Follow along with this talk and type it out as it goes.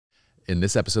In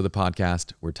this episode of the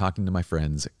podcast, we're talking to my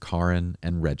friends Kahran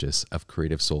and Regis of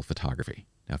Creative Soul Photography.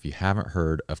 Now, if you haven't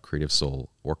heard of Creative Soul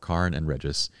or Kahran and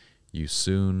Regis, you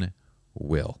soon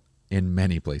will in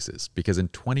many places, because in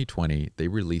 2020, they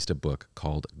released a book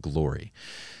called Glory.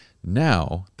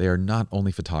 Now, they are not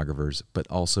only photographers, but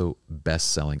also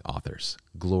best-selling authors.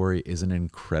 Glory is an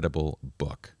incredible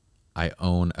book. I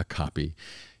own a copy.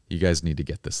 You guys need to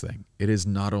get this thing. It is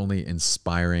not only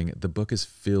inspiring, the book is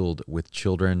filled with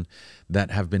children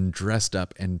that have been dressed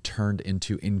up and turned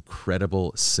into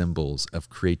incredible symbols of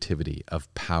creativity,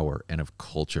 of power, and of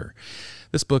culture.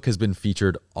 This book has been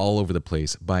featured all over the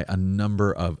place by a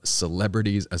number of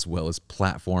celebrities as well as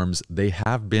platforms. They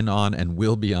have been on and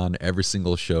will be on every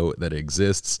single show that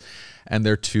exists, and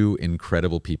they're two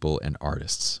incredible people and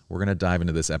artists. We're going to dive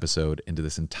into this episode, into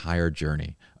this entire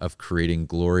journey of creating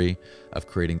Glory, of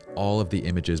creating all of the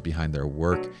images behind their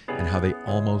work, and how they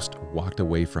almost walked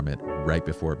away from it right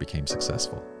before it became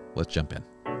successful. Let's jump in.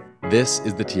 This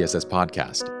is the TSS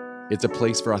Podcast. It's a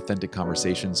place for authentic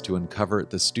conversations to uncover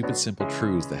the stupid, simple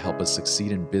truths that help us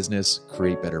succeed in business,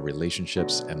 create better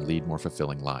relationships, and lead more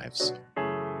fulfilling lives.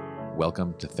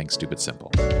 Welcome to Think Stupid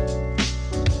Simple.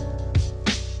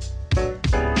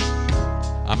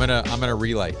 I'm gonna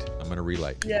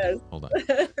relight. Yes. Hold on.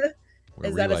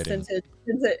 Is that a scent?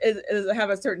 Does it have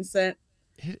a certain scent?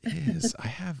 It is. I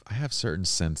have certain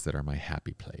scents that are my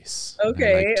happy place.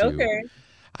 Okay.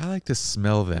 I like to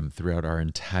smell them throughout our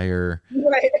entire,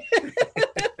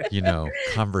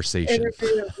 conversation.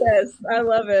 Yes, I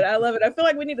love it. I feel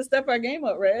like we need to step our game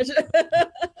up, Reg.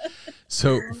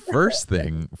 So first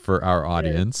thing for our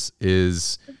audience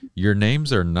is your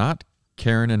names are not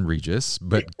Kahran and Regis,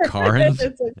 but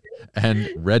Kahran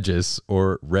and Regis,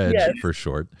 or Reg for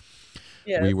short.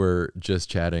 Yes. We were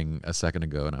just chatting a second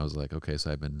ago, and I was like, okay,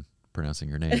 so I've been pronouncing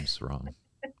your names wrong.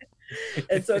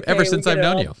 It's okay. Ever since I've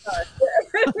known you.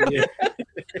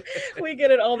 We get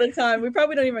it all the time. We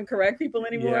probably don't even correct people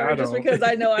anymore, just because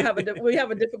I know we have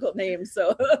a difficult name.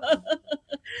 So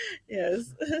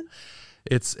yes.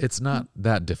 It's not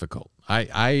that difficult.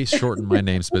 I shortened my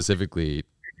name specifically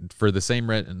for the same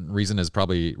reason as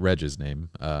probably Reg's name.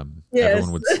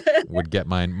 Everyone would get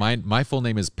mine. My full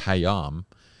name is Payam,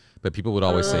 but people would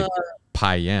always say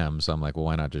Payam. So I'm like, well,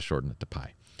 why not just shorten it to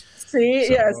Pi? See,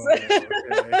 so, yes.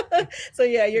 Okay. So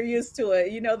yeah, you're used to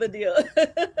it. You know the deal.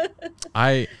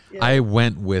 I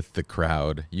went with the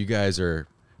crowd. You guys are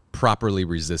properly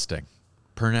resisting.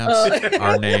 Pronounce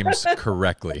our names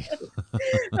correctly.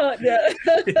 Yeah.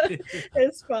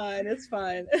 It's fine.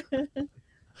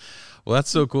 Well, that's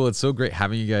so cool. It's so great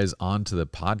having you guys onto the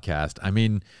podcast. I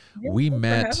mean, we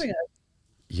met.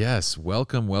 Yes,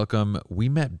 welcome. We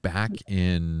met back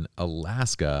in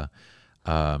Alaska.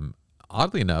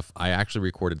 Oddly enough, I actually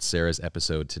recorded Sarah's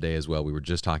episode today as well. We were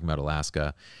just talking about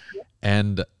Alaska.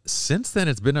 And since then,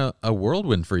 it's been a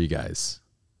whirlwind for you guys.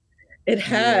 It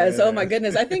has. Yeah. Oh my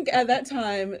goodness. I think at that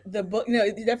time, the book,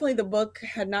 definitely the book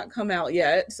had not come out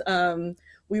yet.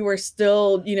 We were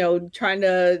still, trying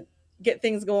to get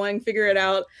things going, figure it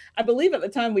out. I believe at the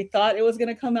time we thought it was going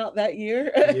to come out that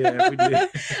year. Yeah, we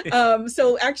did.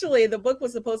 So actually the book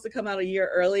was supposed to come out a year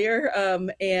earlier.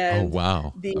 And oh,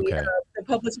 wow. The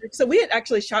publisher, so we had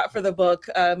actually shot for the book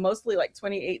mostly like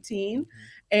 2018.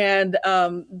 And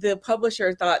the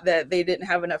publisher thought that they didn't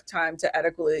have enough time to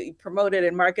adequately promote it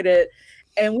and market it.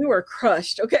 And we were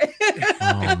crushed. Okay.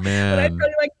 Oh man.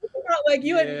 But I tell you,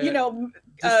 you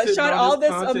had, shot all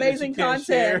this amazing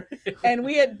content and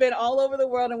we had been all over the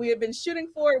world and we had been shooting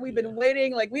for it. We've been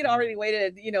waiting, we'd already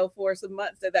waited, for some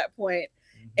months at that point.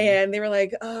 And they were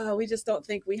like, oh, we just don't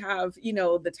think we have,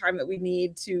 the time that we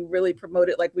need to really promote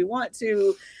it like we want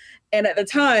to. And at the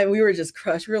time we were just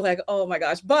crushed. We were like, oh my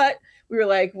gosh. But we were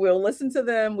like, we'll listen to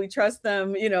them. We trust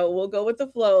them. We'll go with the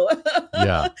flow.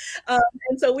 Yeah.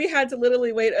 And so we had to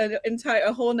literally wait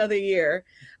a whole nother year.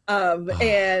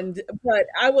 But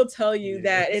I will tell you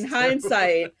that in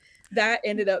hindsight, that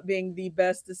ended up being the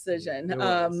best decision.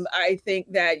 I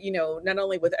think that, not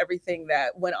only with everything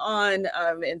that went on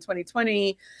in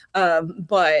 2020,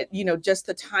 but, just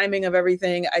the timing of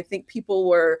everything, I think people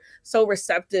were so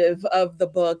receptive of the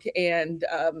book and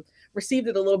received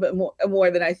it a little bit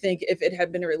more than I think if it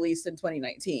had been released in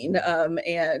 2019.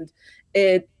 And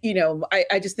it,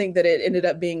 I just think that it ended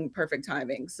up being perfect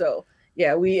timing. So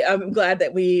yeah, I'm glad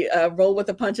that we rolled with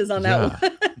the punches on that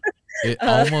one. It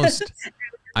almost,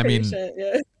 I mean,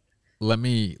 let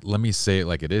me say it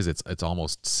like it is. It's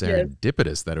almost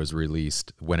serendipitous that it was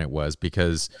released when it was,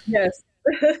 because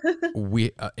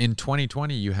we in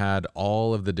 2020 you had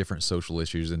all of the different social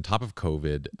issues on top of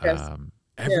COVID.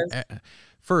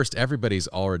 First, everybody's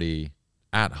already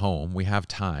at home. We have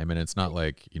time, and it's not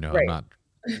like, you know, I'm Right. not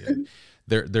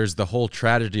there's the whole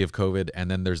tragedy of COVID,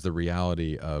 and then there's the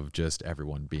reality of just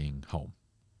everyone being home,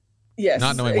 Yes,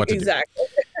 not knowing what to do. exactly.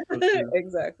 So true.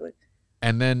 Exactly.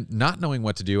 And then not knowing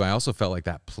what to do, I also felt like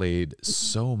that played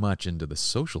so much into the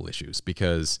social issues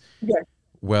because, Yes.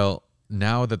 well,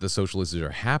 now that the social issues are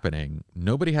happening,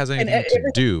 nobody has And anything to everything's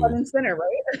front do. and center,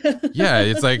 right? Yeah,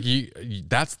 it's like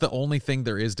that's the only thing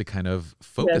there is to kind of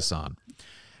focus on.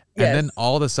 And then Yes.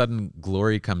 all of a sudden,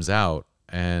 Glory comes out,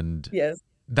 and Yes.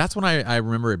 that's when I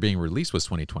remember it being released was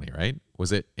 2020, right?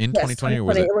 Was it in Yes, 2020 or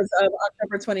was it? It was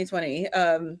October 2020.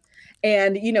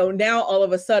 And you know, now all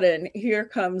of a sudden, here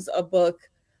comes a book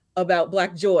about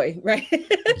Black joy, right?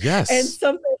 Yes. And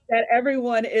something that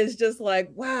everyone is just like,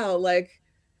 wow, like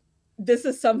this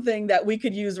is something that we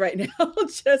could use right now.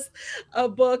 Just a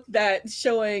book that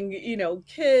showing, you know,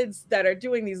 kids that are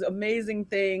doing these amazing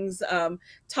things,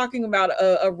 talking about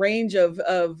a range of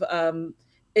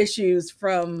issues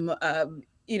from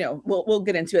you know, we'll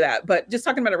get into that, but just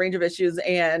talking about a range of issues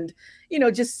and, you know,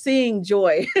 just seeing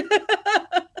joy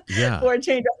Yeah. for a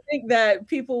change. I think that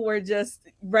people were just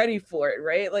ready for it,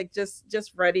 right? Like just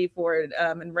ready for it,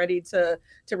 and ready to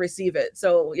receive it.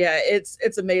 So yeah,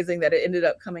 it's amazing that it ended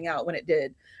up coming out when it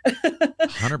did.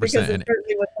 100%. Because it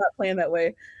certainly was not planned that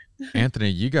way. Anthony,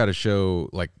 you got to show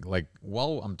like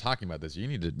while I'm talking about this, you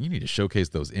need to showcase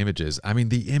those images. I mean,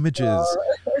 the images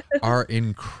are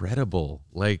incredible.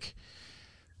 Like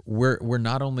we're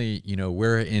not only, you know,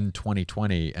 we're in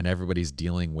 2020 and everybody's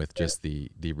dealing with just the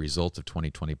results of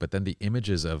 2020, but then the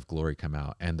images of Glory come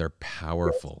out and they're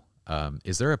powerful.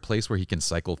 Is there a place where he can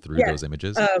cycle through those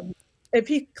images? If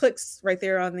he clicks right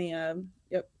there on the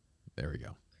yep. There we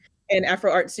go. And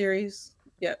Afro Art Series.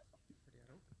 Yep.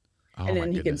 Oh, and then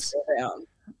my he goodness. can scroll down.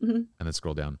 Mm-hmm. And then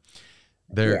scroll down.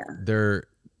 They're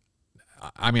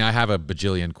I mean, I have a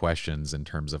bajillion questions in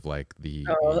terms of like the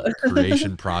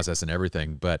creation process and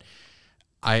everything, but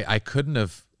I couldn't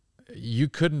have, you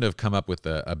couldn't have come up with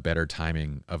a better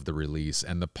timing of the release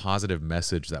and the positive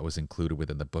message that was included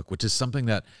within the book, which is something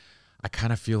that I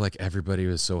kind of feel like everybody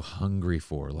was so hungry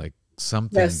for, like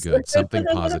something good, something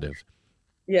positive.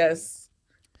 Yes.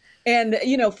 And,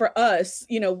 you know, for us,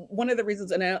 you know, one of the reasons,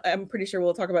 and I'm pretty sure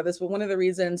we'll talk about this, but one of the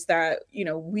reasons that, you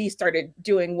know, we started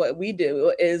doing what we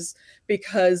do is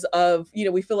because of, you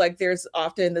know, we feel like there's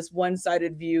often this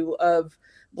one-sided view of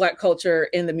Black culture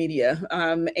in the media.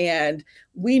 And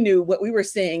we knew what we were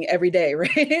seeing every day,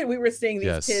 right? We were seeing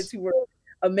these kids who were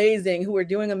amazing, who were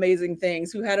doing amazing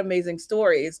things, who had amazing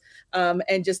stories,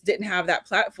 and just didn't have that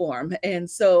platform. And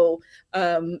so,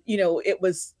 you know, it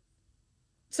was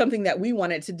something that we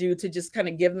wanted to do to just kind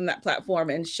of give them that platform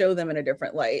and show them in a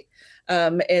different light.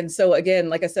 And so again,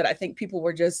 like I said, I think people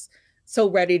were just so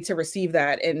ready to receive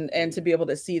that and to be able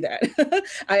to see that.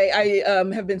 I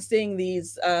have been seeing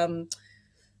these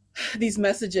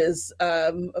messages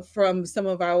from some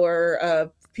of our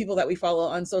people that we follow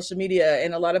on social media.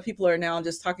 And a lot of people are now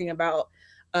just talking about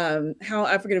how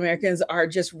African Americans are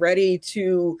just ready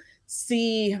to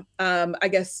see, I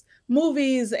guess,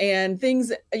 movies and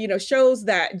things, you know, shows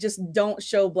that just don't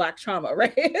show Black trauma,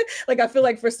 right? Like I feel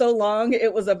like for so long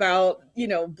it was about, you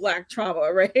know, Black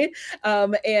trauma, right?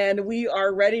 And we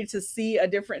are ready to see a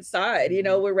different side. You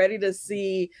know, we're ready to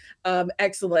see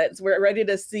excellence. We're ready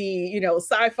to see, you know,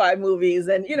 sci-fi movies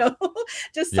and, you know,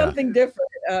 just something different.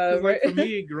 Like for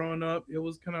me, growing up, it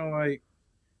was kind of like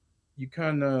you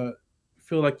kind of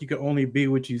feel like you can only be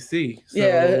what you see. So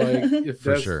like if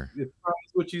that's if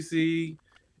what you see,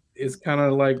 it's kind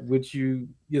of like what you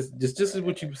just is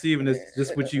what you perceive, and it's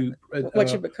just what you become,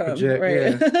 project,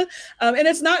 right? Yeah. And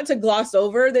it's not to gloss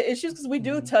over the issues because we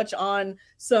do touch on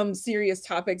some serious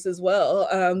topics as well,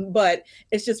 but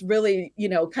it's just really, you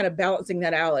know, kind of balancing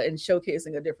that out and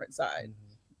showcasing a different side.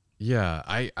 Yeah,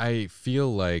 I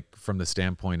feel like from the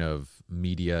standpoint of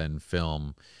media and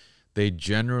film, they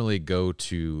generally go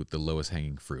to the lowest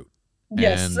hanging fruit.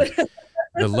 Yes. And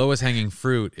the lowest hanging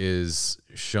fruit is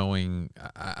showing,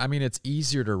 I mean, it's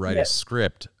easier to write a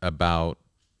script about,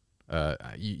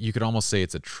 you could almost say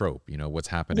it's a trope, you know, what's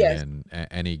happening in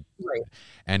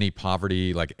any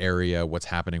poverty like area, what's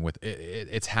happening with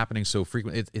it's happening so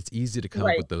frequently. It's easy to come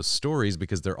up with those stories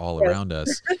because they're all around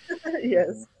us.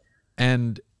 Yes.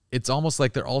 And it's almost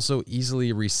like they're also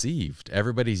easily received.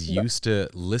 Everybody's used to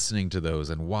listening to those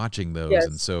and watching those.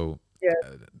 And so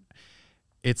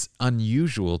it's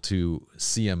unusual to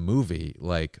see a movie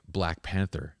like Black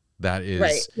Panther that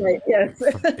is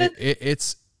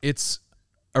it's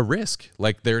a risk.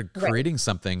 Like they're creating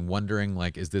something, wondering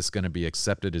like, is this going to be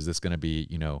accepted? Is this going to be,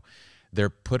 you know, they're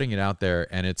putting it out there,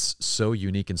 and it's so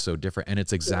unique and so different, and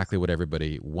it's exactly what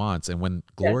everybody wants. And when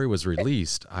Glory was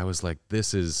released, I was like,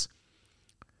 this is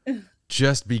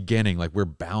just beginning. Like, we're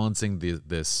balancing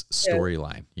this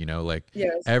storyline, you know, like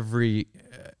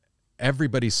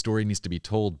everybody's story needs to be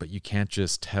told, but you can't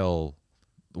just tell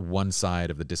one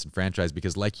side of the disenfranchised,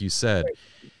 because like you said,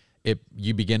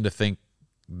 you begin to think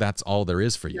that's all there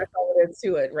is for you. That's all there is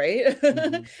to it, right?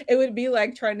 It would be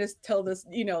like trying to tell this,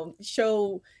 you know,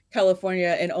 show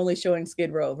California and only showing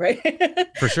Skid Row, right?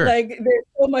 For sure. Like, there's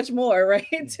so much more,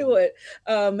 right, to it.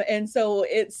 And so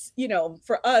it's, you know,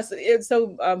 for us, it's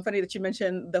so funny that you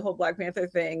mentioned the whole Black Panther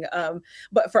thing.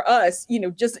 But for us, you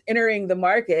know, just entering the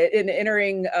market and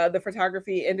entering the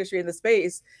photography industry in the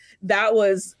space, that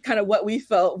was kind of what we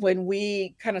felt when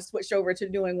we kind of switched over to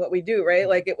doing what we do, right?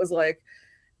 Like, it was like,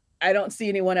 I don't see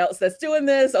anyone else that's doing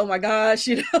this. Oh my gosh,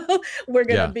 you know, we're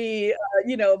going to be,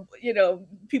 you know,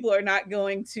 people are not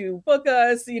going to book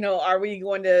us. You know, are we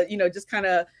going to, you know, just kind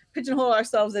of pigeonhole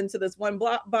ourselves into this one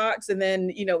box, and then,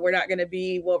 you know, we're not going to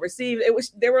be well received.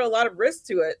 There were a lot of risks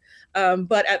to it.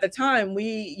 But at the time,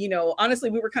 we, you know, honestly,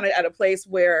 we were kind of at a place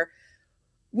where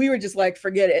we were just like,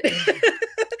 forget it.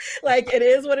 Like, it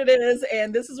is what it is,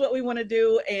 and this is what we want to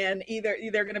do. And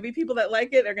either going to be people that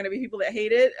like it, there are going to be people that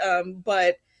hate it.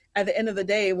 But at the end of the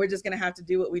day, we're just going to have to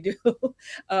do what we do.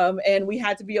 And we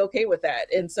had to be okay with that.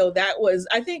 And so that was,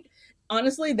 I think,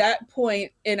 honestly, that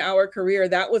point in our career,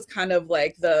 that was kind of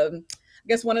like I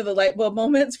guess one of the light bulb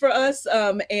moments for us.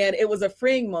 And it was a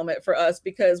freeing moment for us,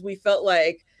 because we felt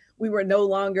like we were no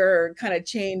longer kind of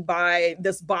chained by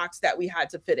this box that we had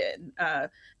to fit in.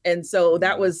 And so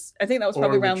that was, I think that was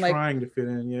probably around trying to fit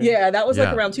in. Yeah, that was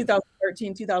like around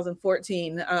 2013,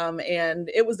 2014.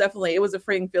 And it was a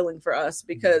freeing feeling for us,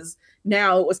 because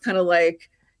now it was kind of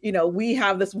like, you know, we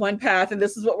have this one path and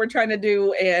this is what we're trying to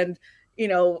do. And, you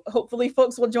know, hopefully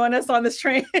folks will join us on this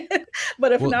train.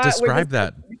 But if not, describe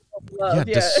that.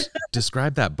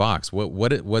 Describe that box. What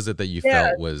was it that you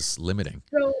felt was limiting?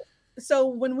 So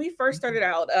when we first started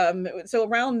out, so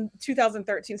around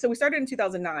 2013, so we started in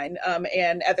 2009.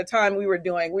 And at the time we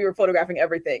were photographing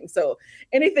everything. So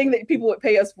anything that people would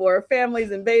pay us for,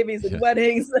 families and babies and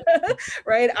weddings,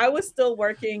 right? I was still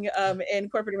working in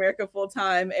corporate America full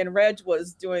time, and Reg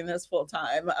was doing this full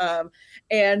time.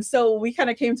 And so we kind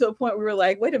of came to a point where we were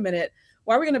like, wait a minute,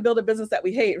 why are we going to build a business that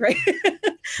we hate, right?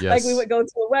 Like, we would go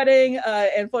to a wedding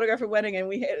and photograph a wedding,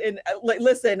 and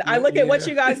listen, I look at what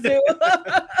you guys do.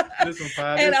 Listen,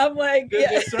 Pi, and I'm like,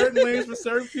 there's certain lanes for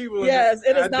certain people. Yes,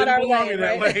 it is not our lane,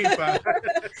 right? And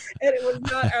it was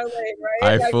not our lane,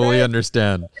 right? I fully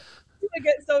understand. I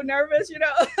get so nervous, you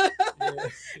know.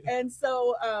 And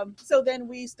so then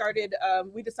we decided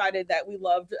that we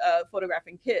loved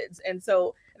photographing kids. And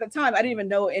so at the time, I didn't even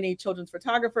know any children's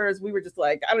photographers. We were just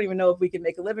like, I don't even know if we can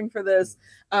make a living for this.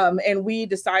 And we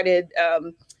decided,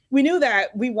 we knew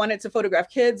that we wanted to photograph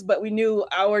kids, but we knew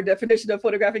our definition of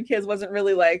photographing kids wasn't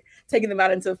really like taking them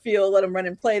out into a field, let them run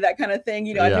and play, that kind of thing.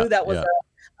 You know, I knew that was a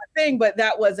thing, but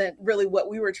that wasn't really what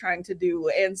we were trying to do.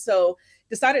 And so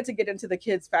decided to get into the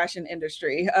kids fashion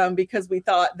industry because we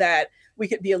thought that we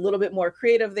could be a little bit more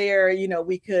creative there. You know,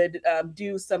 we could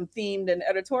do some themed and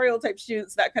editorial type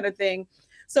shoots, that kind of thing.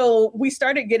 So we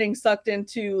started getting sucked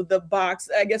into the box.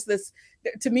 I guess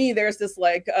to me, there's this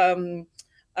like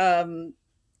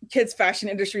kids fashion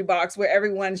industry box where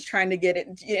everyone's trying to get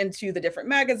into the different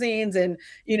magazines and,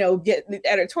 you know, get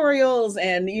editorials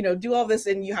and, you know, do all this.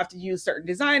 And you have to use certain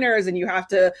designers and you have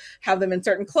to have them in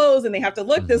certain clothes and they have to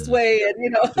look this way. And,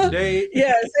 you know,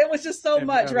 yes, it was just so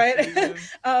much. Right.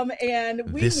 And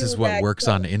this is what works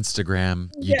on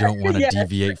Instagram. You don't want to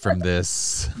deviate from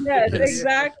this. Yes,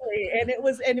 exactly.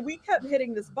 And we kept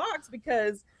hitting this box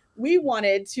because we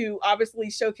wanted to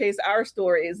obviously showcase our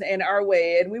stories and our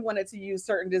way. And we wanted to use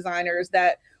certain designers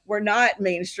that were not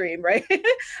mainstream, right?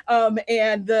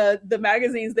 And the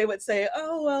magazines, they would say,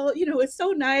 oh, well, you know, it's so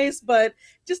nice, but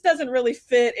just doesn't really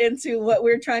fit into what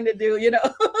we're trying to do, you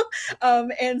know?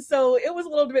 And so it was a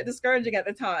little bit discouraging at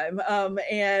the time.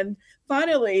 And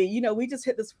finally, you know, we just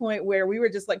hit this point where we were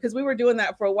just like, because we were doing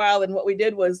that for a while. And what we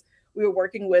did was we were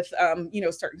working with, you know,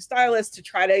 certain stylists to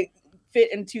try to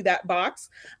fit into that box.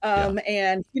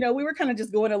 And, you know, we were kind of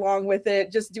just going along with it,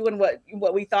 just doing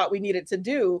what we thought we needed to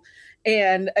do.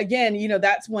 And again, you know,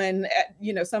 that's when at,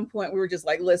 you know, some point we were just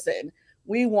like, listen,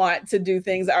 we want to do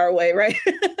things our way. Right.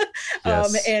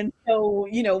 And so,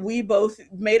 you know, we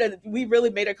really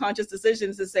made a conscious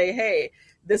decision to say, hey,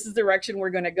 this is the direction we're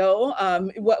going to go.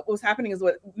 What was happening is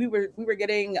we were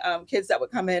getting kids that would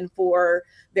come in for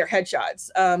their headshots,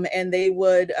 and they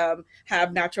would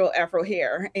have natural Afro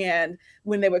hair. And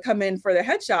when they would come in for their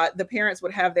headshot, the parents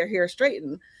would have their hair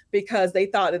straightened. because they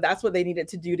thought that that's what they needed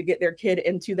to do to get their kid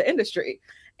into the industry.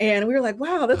 And we were like,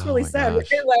 wow, that's really sad. Like,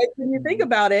 when you think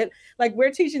about it, like,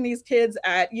 we're teaching these kids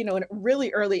at, you know, a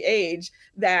really early age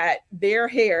that their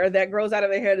hair that grows out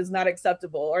of their head is not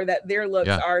acceptable, or that their looks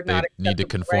are not acceptable. Need to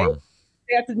conform.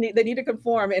 Right? They need to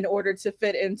conform in order to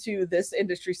fit into this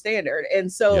industry standard.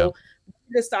 And so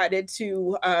we decided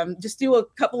to just do a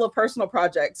couple of personal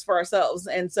projects for ourselves.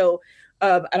 And so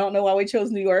I don't know why we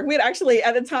chose New York. We had actually,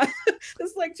 at the time,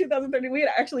 this is like 2013, we had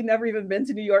actually never even been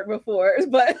to New York before,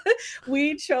 but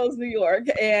we chose New York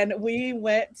and we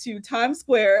went to Times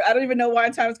Square. I don't even know why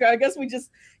Times Square. I guess we just,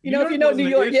 you know, if you know New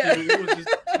York, it was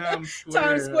just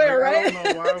Times Square, right? I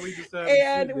don't know why we decided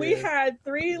and we had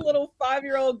 3 little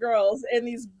 5-year-old girls in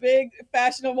these big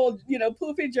fashionable, you know,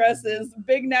 poofy dresses,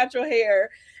 big natural hair.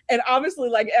 And obviously,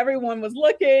 like, everyone was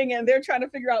looking and they're trying to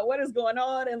figure out what is going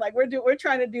on. And like, we're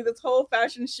trying to do this whole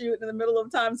fashion shoot in the middle of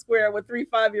Times Square with 3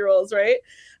 5-year-olds, right?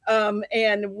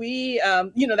 And we,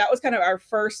 you know, that was kind of our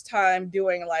first time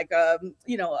doing like,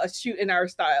 you know, a shoot in our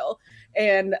style.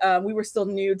 And we were still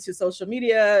new to social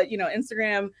media, you know,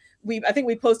 Instagram. I think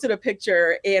we posted a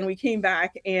picture and we came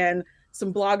back and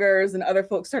some bloggers and other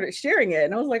folks started sharing it.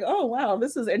 And I was like, oh, wow,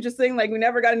 this is interesting. Like, we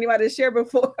never got anybody to share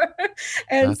before.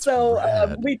 And That's so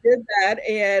rad. we did that.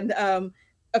 And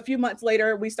a few months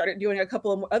later, we started doing a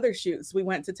couple of other shoots. We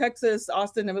went to Texas,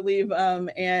 Austin, I believe,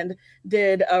 and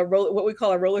did what we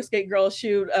call a roller skate girl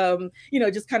shoot, you know,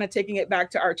 just kind of taking it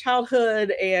back to our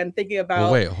childhood and thinking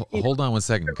about. Well, wait, hold on one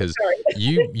second, because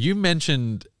you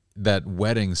mentioned that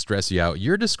weddings stress you out.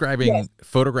 You're describing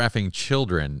photographing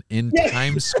children in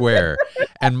Times Square,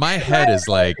 and my head is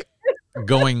like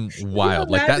going wild.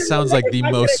 Like, that sounds like the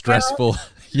most stressful.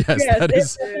 Yes, that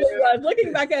is.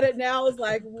 Looking back at it now is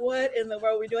like, what in the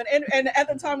world are we doing? And at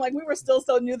the time, like, we were still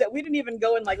so new that we didn't even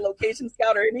go in like location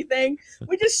scout or anything.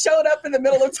 We just showed up in the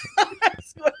middle of Times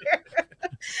Square.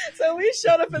 So we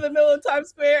showed up in the middle of Times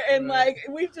Square and like,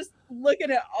 we just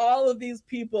looking at all of these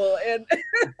people and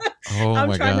oh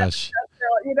my gosh,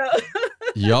 you know,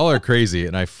 y'all are crazy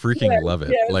and I freaking love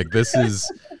it. Like, this is,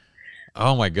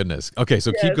 oh my goodness. Okay,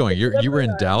 so keep going. You were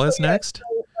in Dallas next.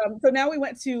 So now we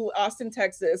went to Austin,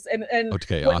 Texas, and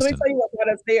okay, let me tell you what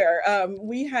got us there.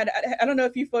 We had, I don't know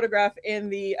if you photograph in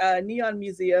the Neon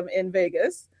Museum in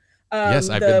Vegas. Yes,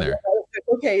 I've been there.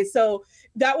 Okay, so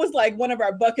that was like one of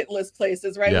our bucket list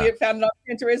places, right? We had found it on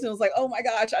Pinterest and was like, oh my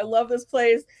gosh, I love this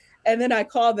place. And then I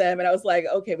called them and I was like,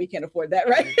 okay, we can't afford that,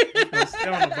 right?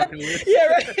 Yeah,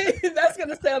 right. That's going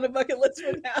to stay on the bucket list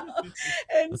for now.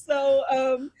 And so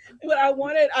what I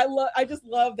wanted, I just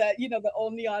love that, you know, the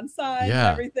old neon signs and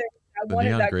everything. I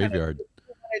wanted that graveyard.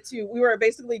 We were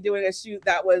basically doing a shoot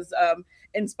that was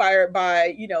inspired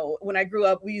by, you know, when I grew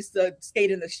up, we used to skate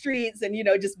in the streets and, you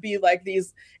know, just be like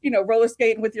these, you know, roller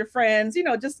skating with your friends, you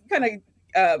know, just kind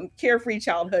of carefree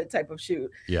childhood type of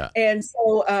shoot. Yeah. And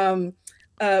so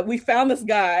we found this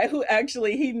guy who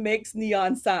actually, he makes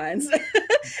neon signs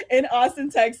in Austin,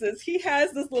 Texas. He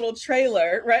has this little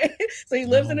trailer, right? So he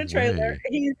lives in a trailer.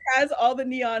 He has all the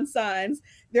neon signs.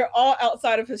 They're all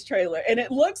outside of his trailer. And it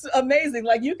looks amazing.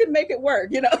 Like, you can make it work,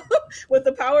 you know, with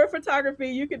the power of photography,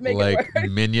 you can make it work.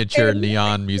 Like miniature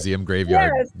neon museum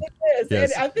graveyard. Yes, it is.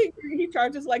 Yes. And I think he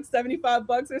charges like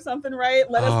 $75 or something, right?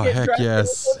 Let us get dressed.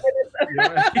 Yes.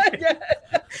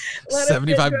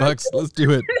 $75. Let's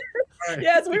do it.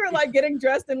 Yes, we were like getting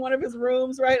dressed in one of his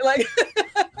rooms, right? Like,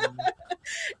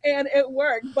 and it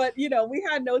worked. But, you know, we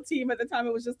had no team at the time.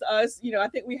 It was just us. You know, I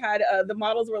think we had the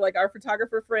models were like our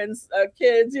photographer friends,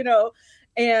 kids, you know,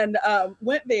 and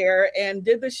went there and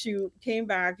did the shoot, came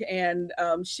back and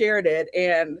shared it.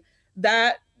 And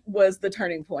that was the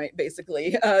turning point,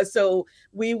 basically. So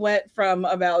we went from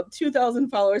about 2,000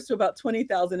 followers to about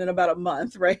 20,000 in about a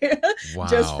month, right? Wow.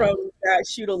 Just from that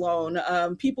shoot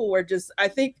alone. People were just, I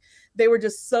think they were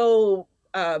just so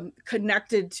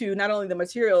connected to not only the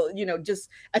material, you know, just,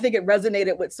 I think it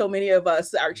resonated with so many of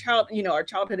us, our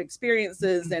childhood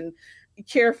experiences and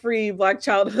carefree Black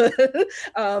childhood,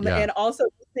 and also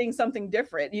seeing something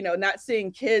different, you know, not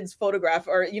seeing kids photographed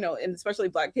or, you know, and especially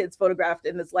Black kids photographed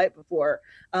in this light before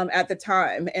at the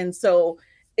time. And so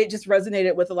it just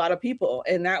resonated with a lot of people.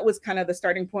 And that was kind of the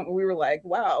starting point where we were like,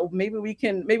 wow, maybe we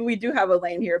do have a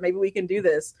lane here. Maybe we can do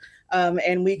this.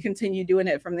 And we continue doing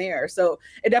it from there. So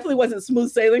it definitely wasn't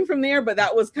smooth sailing from there, but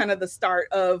that was kind of the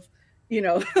start of, you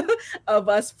know, of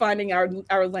us finding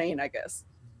our lane, I guess.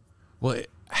 Well,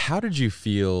 how did you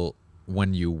feel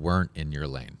when you weren't in your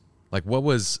lane? Like, what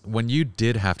was, when you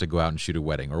did have to go out and shoot a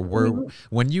wedding, or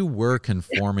when you were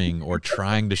conforming or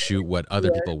trying to shoot what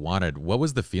other people wanted, what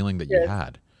was the feeling that you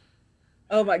had?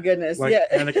 Oh my goodness. Like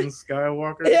Anakin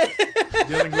Skywalker.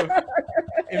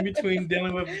 in between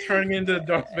dealing with turning into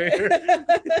Darth Vader.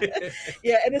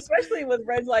 Yeah, and especially with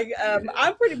Reg, like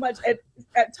I'm pretty much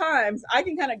at times I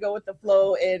can kind of go with the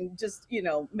flow and just, you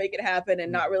know, make it happen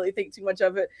and not really think too much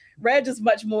of it. Reg is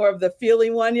much more of the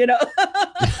feeling one, you know.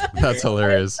 That's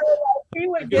hilarious. He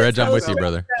would get Reg, I'm with you,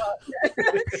 brother.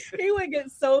 He would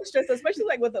get so stressed, especially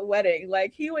like with a wedding.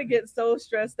 Like he would get so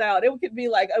stressed out. It could be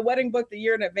like a wedding booked a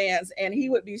year in advance, and he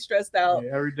would be stressed out.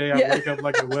 Yeah, every day I wake up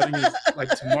like the wedding is like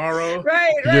tomorrow.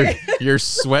 Right. You're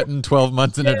sweating 12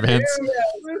 months in advance.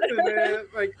 Listen, man,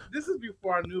 like this is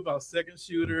before I knew about second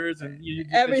shooters and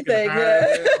everything.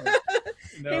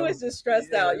 You know, he was just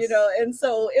stressed out, you know, and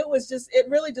so it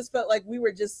really just felt like we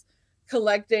were just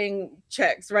collecting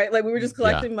checks, right? Like we were just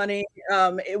collecting money.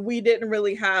 We didn't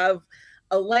really have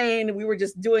a lane. We were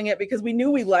just doing it because we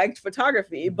knew we liked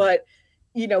photography, but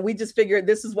you know, we just figured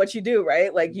this is what you do,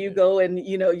 right? Like you go and,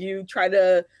 you know, you try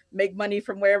to make money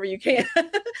from wherever you can.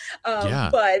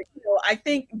 But you know, I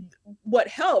think what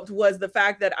helped was the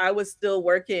fact that I was still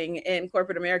working in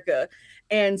corporate America.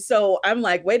 And so I'm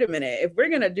like, wait a minute, if we're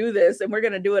going to do this and we're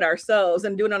going to do it ourselves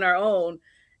and do it on our own,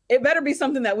 it better be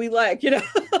something that we like, you know.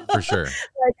 For sure.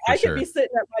 Like I could be sitting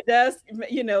at my desk,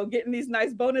 you know, getting these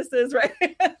nice bonuses, right?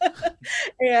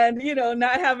 And, you know,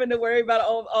 not having to worry about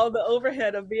all the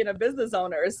overhead of being a business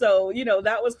owner. So, you know,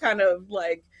 that was kind of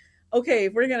like, okay,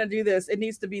 if we're going to do this, it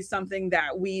needs to be something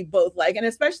that we both like. And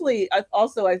especially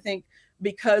also, I think,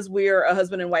 because we're a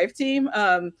husband and wife team,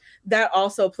 that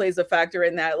also plays a factor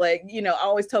in that. Like, you know, I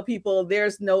always tell people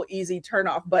there's no easy turn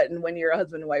off button when you're a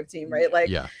husband and wife team, right? Like,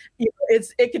 you know,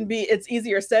 it's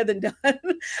easier said than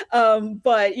done.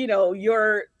 But, you know,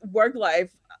 your work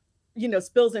life, you know,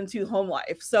 spills into home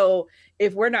life. So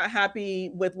if we're not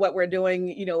happy with what we're doing,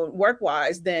 you know, work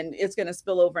wise, then it's going to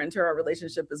spill over into our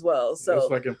relationship as well. So it's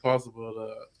like impossible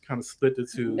to kind of split the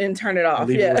two and turn it off.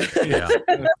 Yeah.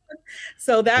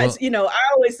 So that's, you know, I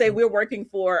always say we're working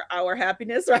for our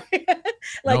happiness, right?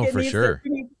 Like no, it for needs sure. to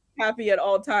be happy at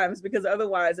all times, because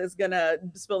otherwise it's going to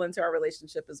spill into our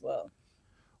relationship as well.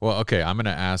 Well, okay, I'm going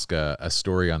to ask a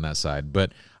story on that side,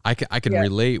 but I can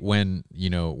relate when, you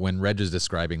know, when Reg is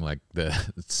describing like the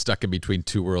stuck in between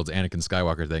two worlds Anakin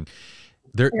Skywalker thing.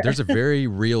 There's a very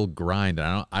real grind,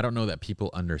 and I don't know that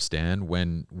people understand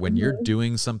when you're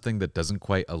doing something that doesn't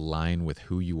quite align with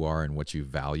who you are and what you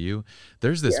value.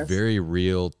 There's this very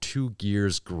real 2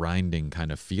 gears grinding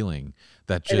kind of feeling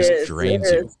that just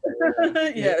drains you.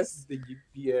 Yes.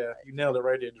 Yeah, you nailed it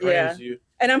right. It drains you.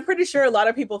 And I'm pretty sure a lot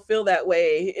of people feel that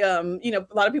way. You know,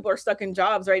 a lot of people are stuck in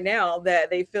jobs right now that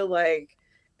they feel like,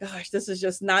 gosh, this is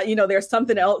just not, you know, there's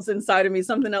something else inside of me,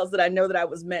 something else that I know that I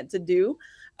was meant to do.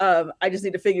 I just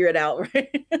need to figure it out,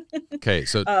 right? Okay,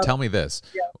 so tell me this.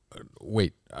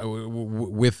 Wait,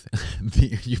 with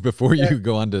before you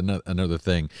go on to another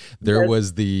thing, there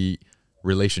was the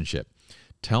relationship.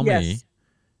 Tell me,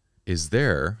 is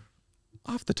there,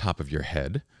 off the top of your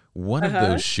head, one of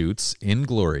those shoots in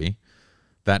Glory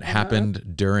that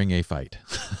happened during a fight?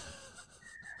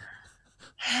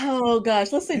 Oh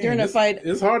gosh, let's say during a fight.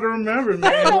 It's hard to remember,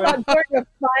 man. I don't know about during a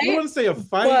fight. You want to say a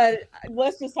fight, but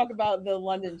let's just talk about the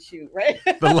London shoot, right?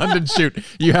 The London shoot.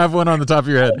 You have one on the top of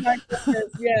your head. Oh my goodness,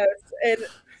 yes, and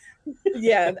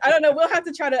yeah, I don't know. We'll have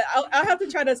to try to. I'll have to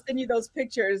try to send you those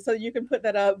pictures so you can put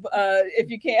that up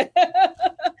if you can.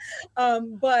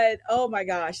 But oh my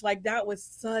gosh, like that was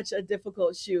such a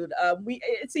difficult shoot.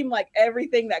 It seemed like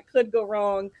everything that could go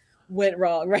wrong went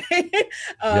wrong, right?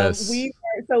 We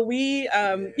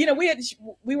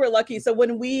were lucky. So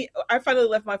when I finally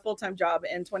left my full-time job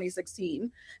in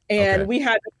 2016, and we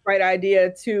had the right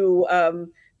idea to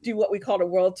do what we called a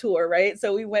world tour, right?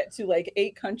 So we went to like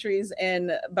 8 countries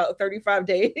in about 35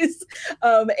 days,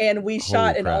 and we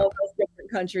shot in all of those different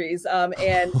countries.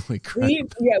 And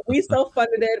we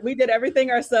self-funded it. We did everything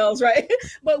ourselves, right?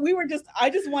 But I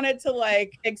just wanted to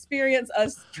like experience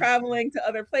us traveling to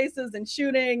other places and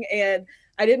shooting, and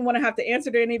I didn't want to have to answer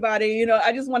to anybody. You know,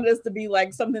 I just wanted us to be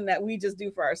like something that we just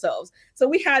do for ourselves. So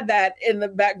we had that in the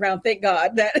background. Thank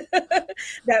God that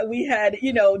that we had,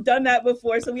 you know, done that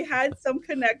before. So we had some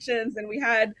connections and we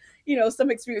had, you know, some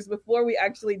experience before we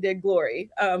actually did Glory.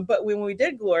 But when we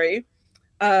did Glory,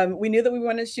 we knew that we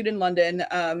wanted to shoot in London,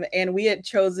 and we had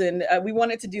chosen, we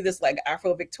wanted to do this like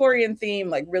Afro-Victorian theme,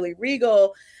 like really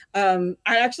regal.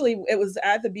 It was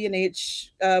at the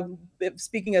B&H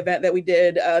speaking event that we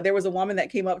did. There was a woman that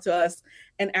came up to us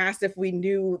and asked if we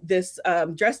knew this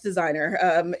dress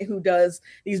designer who does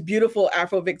these beautiful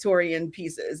Afro-Victorian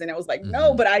pieces. And I was like,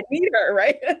 no, but I need her,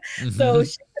 right? So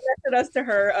she connected us to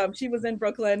her. She was in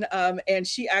Brooklyn, and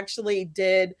she actually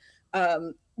did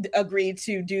agreed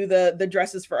to do the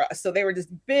dresses for us. So they were just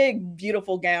big,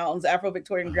 beautiful gowns,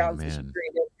 Afro-Victorian gowns that she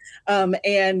created. And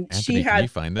Anthony, she had. Can you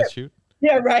find this shoot?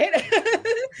 Yeah, right.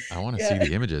 I want to see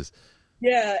the images.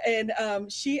 Yeah,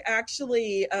 and she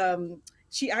actually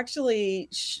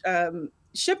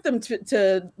shipped them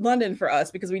to London for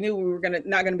us because we knew we were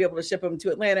not gonna be able to ship them to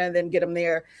Atlanta and then get them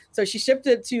there. So she shipped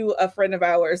it to a friend of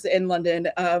ours in London,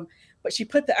 but she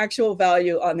put the actual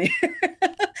value on there,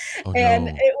 and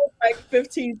it was like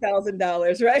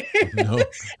 $15,000, right? No.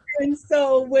 And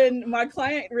so when my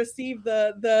client received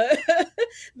the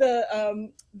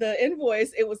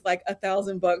invoice, it was like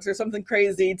 $1,000 or something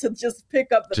crazy to just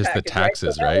pick up the just package, the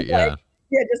taxes, right? So right? Yeah. Like,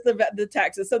 yeah, just the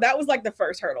taxes. So that was like the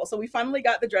first hurdle. So we finally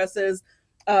got the dresses.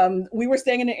 We were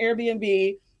staying in an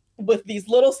Airbnb with these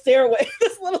little stairway,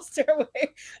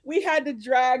 we had to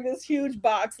drag this huge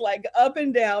box like up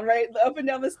and down, right? Up and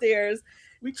down the stairs.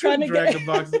 We couldn't drag the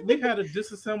box. We had to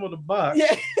disassemble the box.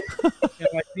 Yeah. And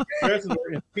like these dresses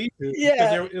were in pieces.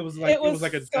 Yeah. It was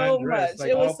like a giant dress.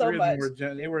 Like all three of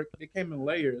them were they came in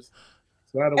layers.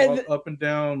 So I had to walk up and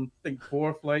down, I think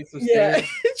 4 flights of stairs.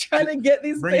 Trying to get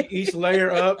these bring each layer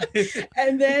up.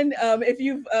 And then if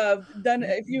you've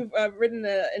ridden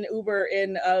an Uber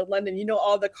in London, you know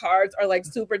all the cars are like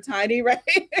super tiny, right?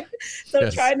 So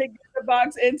trying to get the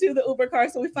box into the Uber car.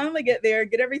 So we finally get there,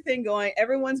 get everything going.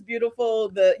 Everyone's beautiful.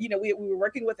 We were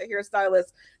working with a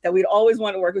hairstylist that we'd always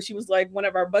wanted to work with. She was like one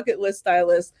of our bucket list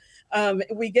stylists.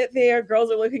 We get there,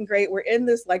 girls are looking great. We're in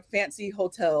this like fancy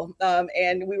hotel,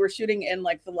 and we were shooting in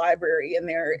like the library in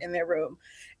their room.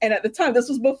 And at the time, this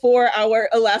was before our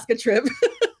Alaska trip.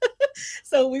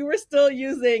 So we were still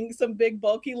using some big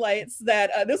bulky lights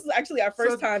that this was actually our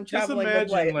first time traveling with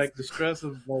lights. Imagine like the stress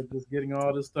of like just getting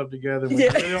all this stuff together.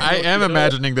 I am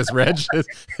imagining this, Reg.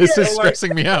 This is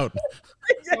stressing me out.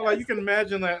 So like you can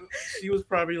imagine that she was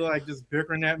probably like just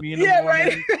bickering at me in the morning.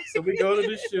 Right. So we go to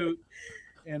the shoot,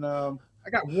 and I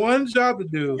got one job to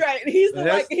do. Right, he's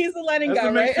the lighting guy,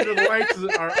 right? Make sure the lights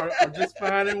are just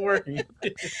fine and working.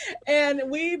 And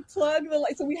we plugged the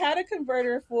light. So we had a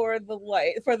converter for the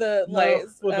lights.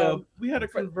 We had a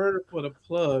converter for the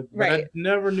plug, but I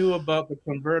never knew about the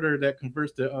converter that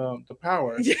converts the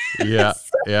power. Yeah.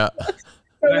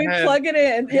 So we plug it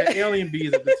in. I had alien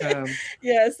bees at the time.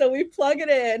 Yeah, so we plug it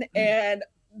in and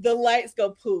the lights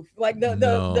go poof. Like and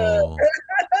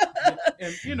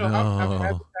you know, I've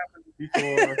had this happen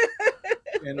before.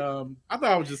 And I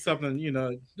thought it was just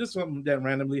something, just something that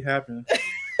randomly happened.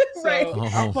 So right.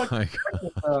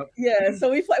 Yeah, so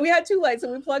we had 2 lights,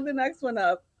 so we plugged the next one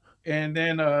up. And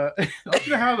then I don't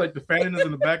know how like the fan is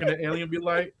in the back of the alien bee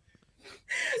light.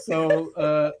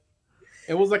 So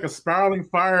it was like a spiraling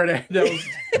fire that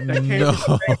came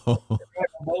from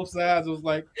both sides. It was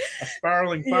like a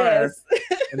spiraling fire,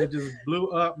 and it just blew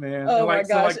up, man. Oh, and my gosh.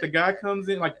 So like the guy comes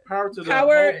in, like power to the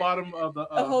whole bottom of the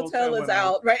hotel is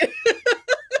out, right?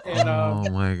 And oh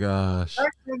my gosh! Guy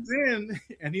comes in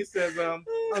and he says,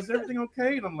 "Is everything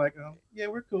okay?" And I'm like, "Yeah,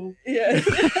 we're cool." Yeah.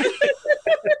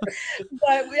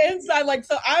 But inside, like,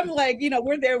 so I'm like,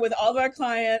 we're there with all of our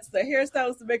clients, the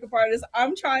hairstylist, the makeup artist.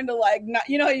 I'm trying to like, not,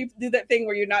 how you do that thing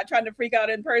where you're not trying to freak out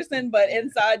in person, but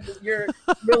inside you're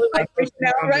really like freaking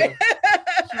out, right?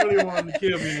 She really wanted to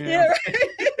kill me. Yeah,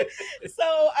 right?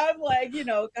 So I'm like,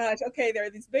 gosh, okay, there are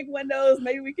these big windows.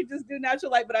 Maybe we could just do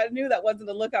natural light, but I knew that wasn't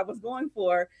the look I was going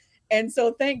for. And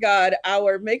so thank God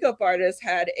our makeup artist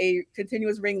had a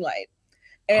continuous ring light.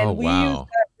 And we used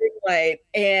that ring light,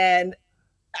 and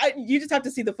you just have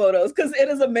to see the photos because it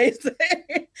is amazing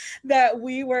that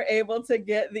we were able to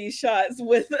get these shots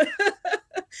with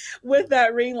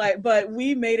that ring light, but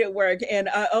we made it work. And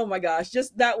oh my gosh,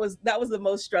 just that was the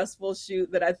most stressful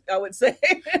shoot that I would say.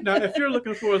 Now, if you're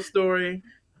looking for a story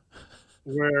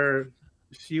where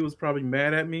she was probably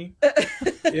mad at me,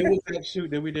 it was that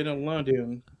shoot that we did in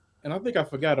London, and I think I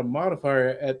forgot a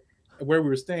modifier at where we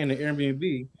were staying in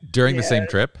Airbnb during the same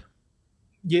trip.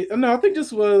 Yeah, no, I think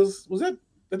this was that.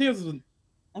 I think it was.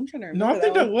 I'm trying to remember. No, I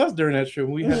think that was during that trip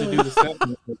when we had to do the set.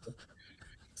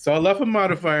 So I left a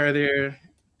modifier there.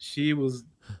 She was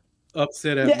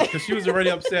upset at me because she was already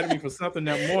upset at me for something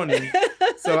that morning.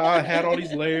 So I had all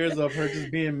these layers of her just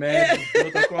being mad and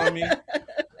built up on me.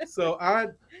 So I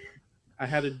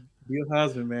had to be a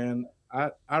husband, man.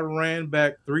 I ran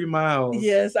back 3 miles.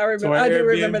 Yes, I remember. I do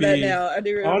remember that now. I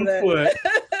do remember that. On foot.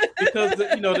 Because the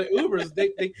Ubers, they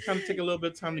kind of take a little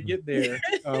bit of time to get there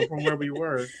from where we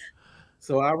were.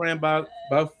 So I ran by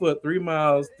foot 3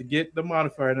 miles to get the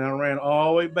modifier, and I ran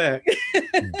all the way back.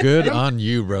 Good on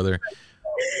you, brother.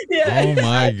 Yeah, oh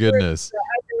my goodness.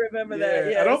 I do remember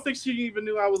that. Yes. I don't think she even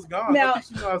knew I was gone. Now, I think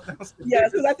she knew I was downstairs.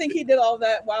 Yes, because I think he did all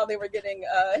that while they were getting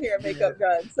hair and makeup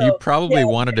done. So you probably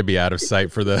wanted to be out of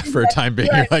sight for a time being.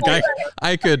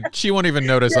 I could. She won't even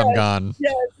notice I'm gone.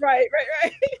 Yes, right.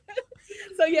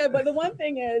 So yeah, but the one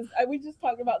thing is, we just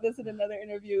talked about this in another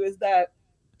interview, is that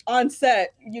on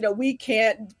set, we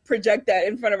can't project that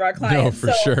in front of our clients.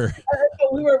 No, for sure.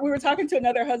 So we were talking to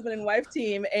another husband and wife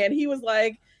team, and he was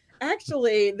like,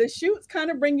 actually, the shoots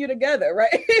kind of bring you together,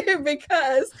 right?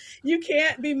 Because you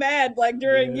can't be mad like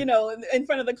during, in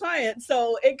front of the client.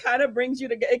 So it kind of brings you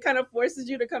together. It kind of forces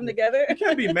you to come together. You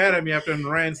can't be mad at me after I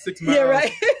ran 6 miles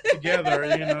together,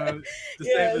 to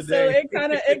save the day.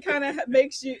 So it kind of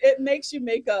makes you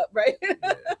make up, right?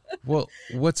 Well,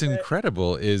 what's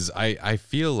incredible is I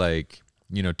feel like,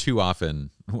 too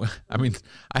often, I mean,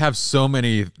 I have so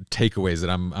many takeaways that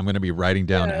I'm going to be writing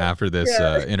down after this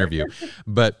interview,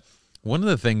 but one of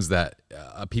the things that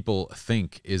people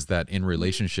think is that in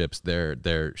relationships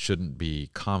there shouldn't be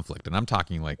conflict, and I'm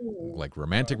talking like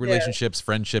romantic relationships,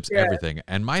 friendships, everything.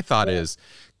 And my thought is,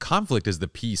 conflict is the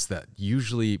piece that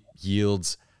usually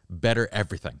yields better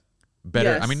everything.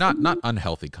 Better, I mean, not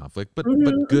unhealthy conflict, but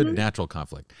good natural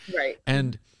conflict. Right.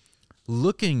 And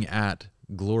looking at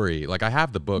Glory, like I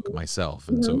have the book myself,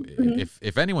 and so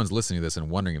if anyone's listening to this and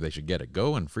wondering if they should get it,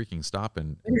 go and freaking stop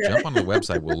and jump on the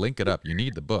website. We'll link it up. You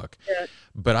need the book.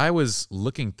 But I was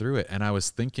looking through it and I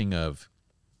was thinking of,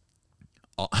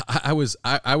 I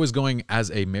was going as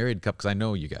a married couple, because I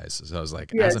know you guys, so I was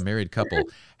like, as a married couple,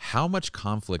 how much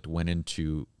conflict went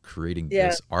into creating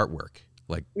this artwork?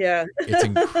 Like, it's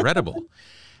incredible.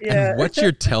 And what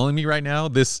you're telling me right now,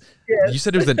 you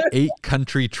said it was an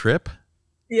 8-country trip.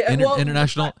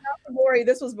 International. Not Glory.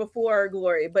 This was before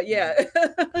Glory, but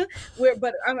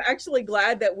but I'm actually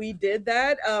glad that we did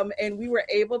that, and we were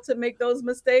able to make those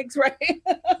mistakes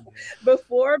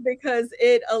before, because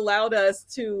it allowed us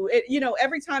to.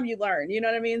 Every time you learn, you know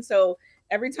what I mean. So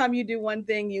every time you do one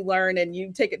thing, you learn and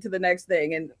you take it to the next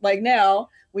thing. And like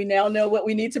we now know what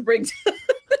we need to bring to.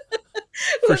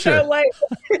 For sure.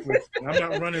 I'm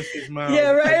not running 6 miles.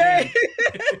 Yeah, right.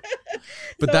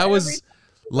 But so that was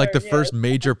like the first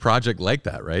major project like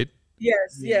that, right?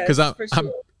 Yes. Because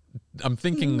I'm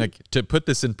thinking, like, to put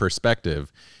this in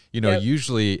perspective,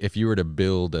 usually if you were to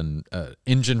build an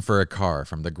engine for a car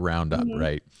from the ground up,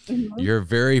 right? Your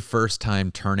very first time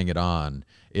turning it on,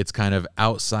 it's kind of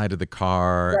outside of the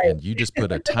car, and you just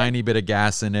put a tiny bit of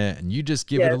gas in it, and you just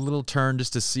give it a little turn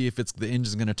just to see if the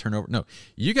engine's going to turn over. No,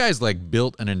 you guys like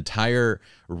built an entire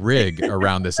rig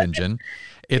around this engine.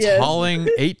 It's hauling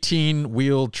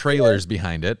 18-wheel trailers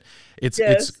behind it. It's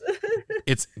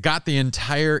got the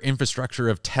entire infrastructure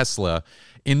of Tesla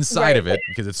inside of it,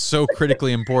 because it's so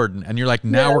critically important. And you're like,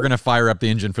 now we're going to fire up the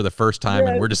engine for the first time,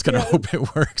 and we're just going to hope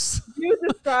it works. You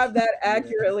described that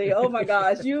accurately. Oh my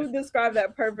gosh, you described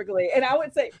that perfectly. And I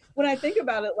would say, when I think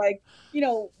about it, like,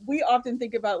 we often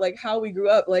think about like how we grew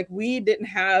up. Like, we didn't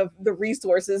have the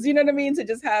resources, you know what I mean, to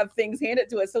just have things handed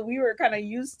to us. So we were kind of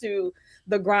used to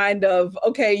the grind of,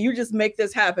 okay, you just make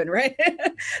this happen, right?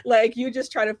 Like, you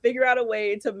just try to figure out a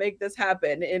way to make this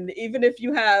happen. And even if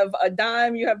you have a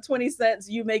dime, you have 20 cents,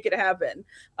 you make it happen.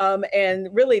 And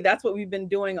really, that's what we've been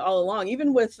doing all along.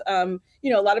 Even with, a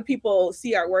lot of people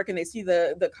see our work and they see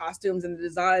the costumes and the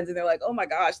designs, and they're like, oh my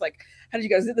gosh, like, how did you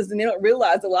guys do this? And they don't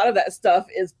realize a lot of that stuff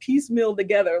is piecemeal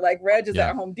together. Like, Reg is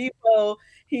at Home Depot.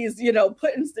 He's,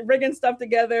 rigging stuff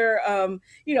together.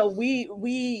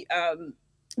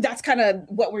 That's kind of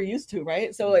what we're used to,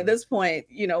 right? So at this point,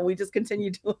 we just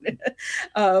continue doing it.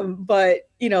 But,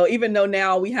 even though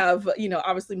now we have,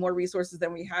 obviously more resources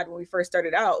than we had when we first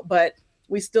started out, but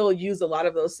we still use a lot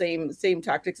of those same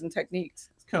tactics and techniques.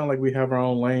 It's kind of like we have our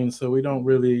own lane, so we don't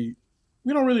really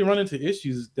run into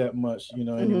issues that much,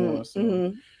 anymore. So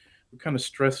we're kind of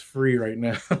stress-free right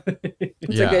now.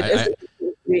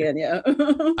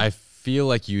 I feel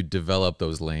like you develop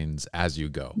those lanes as you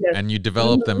go, and you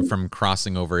develop them from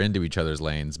crossing over into each other's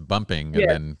lanes, bumping, and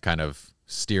then kind of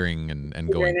steering and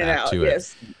going back to it.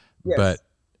 Yes. But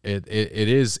it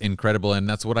is incredible, and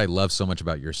that's what I love so much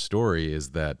about your story,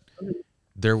 is that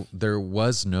there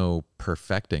was no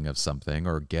perfecting of something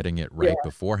or getting it right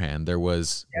beforehand. There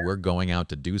was, we're going out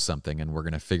to do something, and we're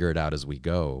going to figure it out as we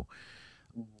go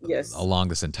along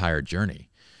this entire journey.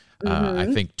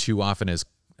 I think too often as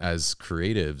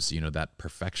creatives, that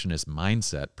perfectionist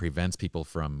mindset prevents people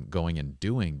from going and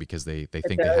doing, because they think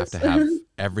they have to have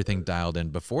everything dialed in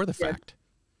before the fact.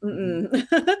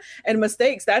 And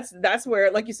mistakes, that's where,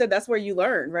 like you said, that's where you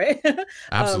learn, right?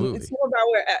 Absolutely. It's more about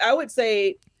where I would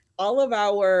say all of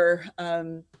our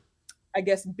I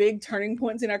guess, big turning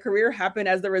points in our career happen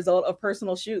as the result of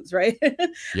personal shoots, right?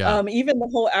 Yeah. Even the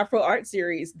whole Afro art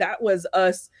series, that was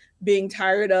us being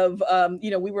tired of,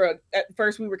 at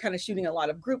first we were kind of shooting a lot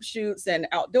of group shoots and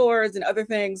outdoors and other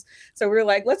things. So we were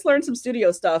like, let's learn some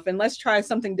studio stuff and let's try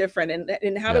something different.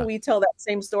 And how do we tell that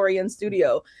same story in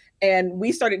studio? And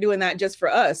we started doing that just for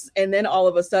us. And then all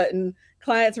of a sudden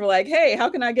clients were like, hey, how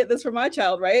can I get this for my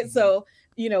child, right? So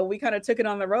we kind of took it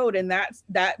on the road, and that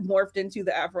morphed into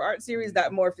the Afro Art series,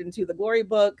 that morphed into the Glory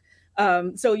book.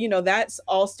 So that's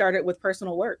all started with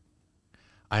personal work.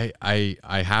 I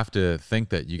have to think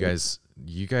that you guys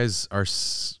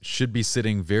should be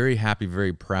sitting very happy,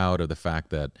 very proud of the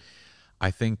fact that I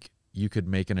think you could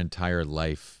make an entire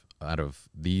life out of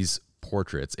these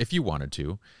portraits if you wanted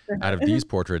to, out of these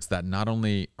portraits that not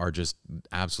only are just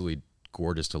absolutely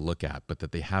gorgeous to look at, but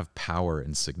that they have power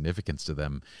and significance to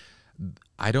them.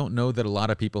 I don't know that a lot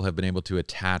of people have been able to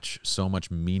attach so much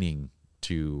meaning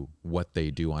to what they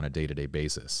do on a day-to-day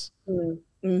basis.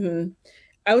 Mm-hmm.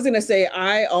 I was going to say,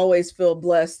 I always feel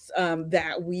blessed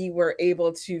that we were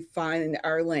able to find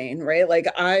our lane, right? Like,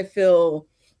 I feel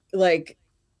like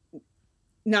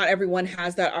not everyone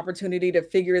has that opportunity to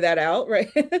figure that out,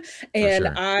 right? And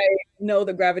sure. I know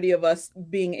the gravity of us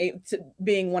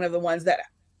being one of the ones that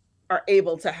are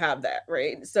able to have that,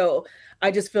 right? So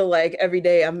I just feel like every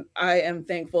day I am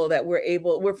thankful that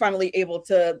we're finally able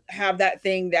to have that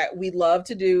thing that we love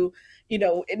to do.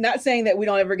 Not saying that we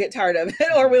don't ever get tired of it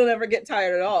or we'll never get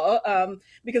tired at all,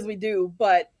 because we do,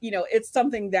 but it's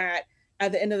something that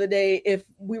at the end of the day, if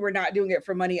we were not doing it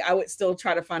for money, I would still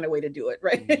try to find a way to do it,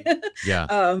 right?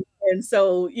 Yeah. And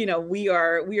so, we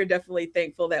are definitely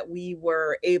thankful that we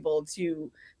were able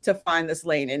to find this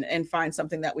lane and find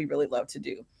something that we really love to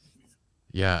do.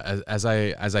 Yeah, as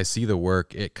I see the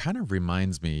work, it kind of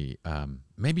reminds me,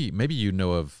 maybe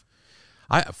of,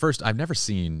 I've never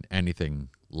seen anything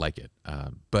like it,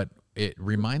 but it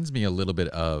reminds me a little bit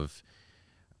of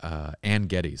Ann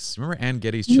Geddes. Remember Ann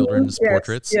Geddes' children's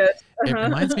portraits? Yes. It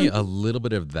reminds me a little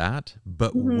bit of that,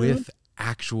 but with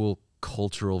actual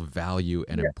cultural value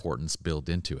and importance built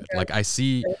into it. Like I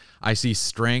see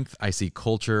strength, I see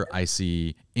culture, I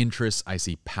see interest, I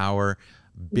see power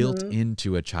built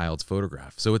into a child's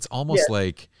photograph. So it's almost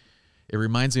like, it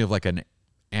reminds me of like an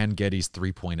Ann Geddes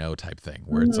 3.0 type thing,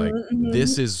 where it's like,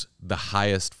 this is the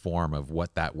highest form of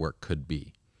what that work could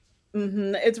be.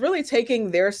 It's really taking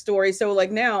their story. So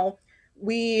like now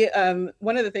we,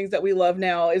 one of the things that we love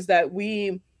now is that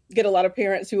we get a lot of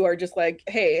parents who are just like,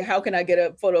 hey, how can I get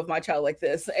a photo of my child like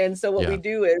this? And so what we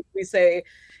do is we say,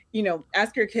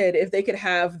 ask your kid if they could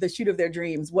have the shoot of their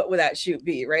dreams, what would that shoot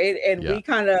be, right? And we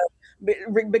kind of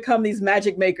become these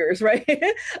magic makers, right?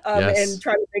 And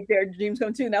try to make their dreams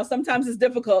come true. Now, sometimes it's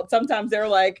difficult. Sometimes they're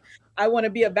like, I want to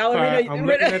be a ballerina. I'm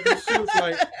looking at these shoots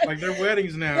like they're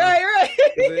weddings now. Right.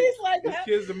 He's like, this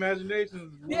kid's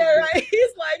imagination. Right.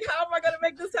 He's like, how am I going to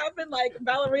make this happen? Like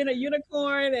ballerina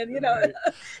unicorn, and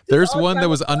There's one that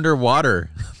was underwater.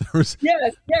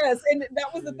 Yes, and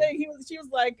that was the thing. She was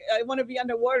like, I want to be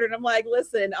underwater, and I'm like,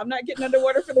 listen, I'm not getting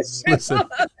underwater for this shit.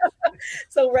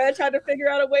 So Red tried to figure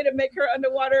out a way to make her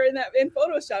underwater in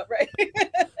Photoshop, right?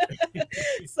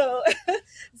 so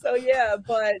yeah,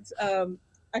 but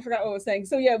I forgot what I was saying.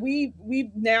 So yeah, we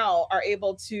now are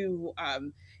able to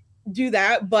do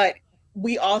that, but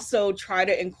we also try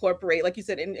to incorporate, like you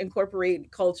said,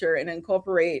 incorporate culture and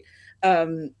incorporate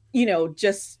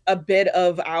just a bit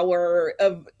of our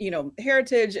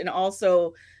heritage, and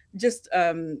also just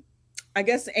I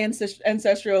guess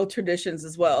ancestral traditions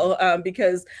as well,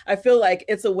 because I feel like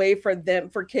it's a way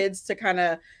for kids to kind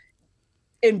of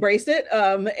embrace it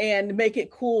and make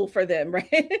it cool for them, right?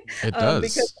 It does.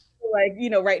 Because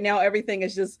right now everything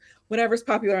is just whatever's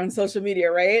popular on social media,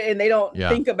 right? And they don't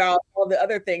think about all the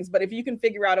other things. But if you can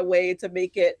figure out a way to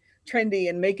make it trendy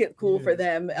and make it cool for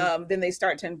them, then they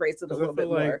start to embrace it a little bit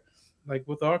more. Like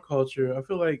with our culture, I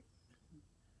feel like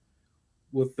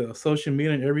with the social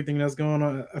media and everything that's going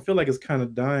on, I feel like it's kind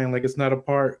of dying. Like it's not a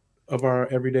part of our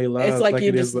everyday lives, it's like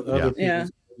it is with other people.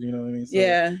 You know what I mean?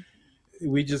 So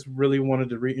we just really wanted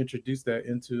to reintroduce that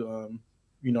into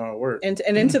our work and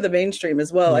into the mainstream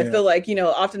as well. I feel like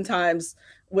oftentimes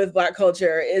with Black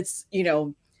culture, it's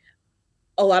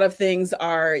a lot of things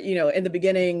are in the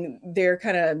beginning they're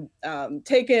kind of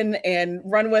taken and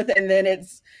run with, and then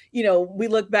it's we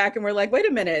look back and we're like, wait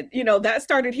a minute, that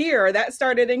started here, or that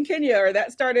started in Kenya, or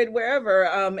that started wherever,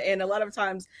 and a lot of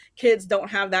times kids don't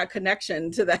have that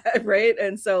connection to that, right?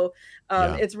 And so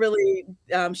it's really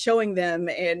showing them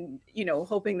and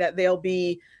hoping that they'll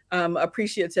be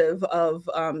appreciative of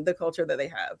the culture that they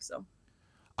have. So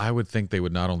I would think they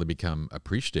would not only become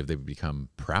appreciative, they would become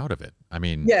proud of it. I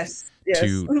mean, yes.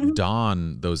 To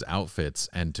don those outfits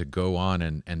and to go on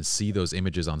and see those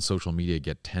images on social media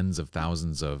get tens of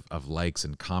thousands of likes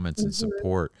and comments and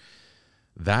support,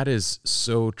 that is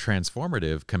so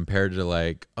transformative compared to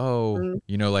like,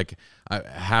 you know, like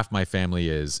half my family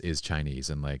is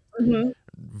Chinese, and like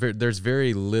there's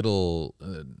very little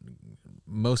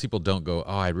most people don't go,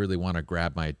 oh, I really want to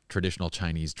grab my traditional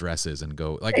Chinese dresses and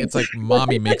go, like, it's like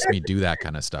mommy makes me do that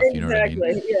kind of stuff. You know what I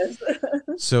mean? Yes.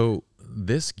 So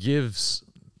this gives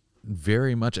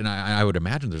very much, and I would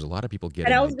imagine there's a lot of people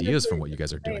getting ideas from what you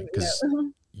guys are doing, because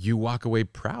you walk away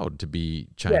proud to be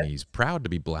Chinese, proud to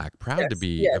be Black, proud to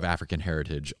be of African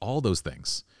heritage, all those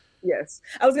things. Yes.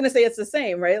 I was going to say it's the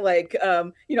same, right? Like,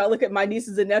 you know, I look at my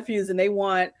nieces and nephews and they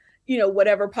want, you know,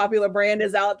 whatever popular brand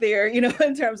is out there, you know,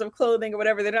 in terms of clothing or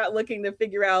whatever. They're not looking to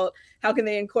figure out how can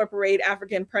they incorporate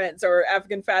African prints or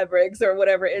African fabrics or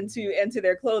whatever into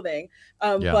their clothing.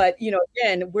 But, you know,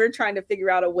 again, we're trying to figure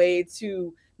out a way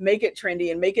to make it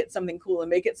trendy and make it something cool and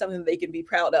make it something they can be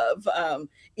proud of,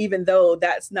 even though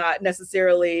that's not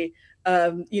necessarily,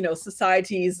 you know,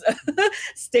 society's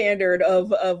standard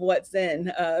of what's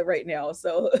in right now.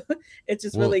 So it's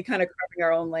just really kind of carving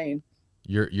our own lane.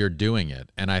 You're doing it,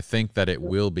 and I think that it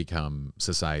will become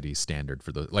society's standard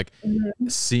for the, like,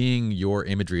 seeing your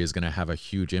imagery is going to have a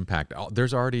huge impact.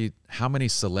 There's already how many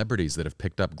celebrities that have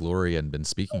picked up Gloria and been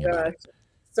speaking about it?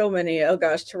 So many. Oh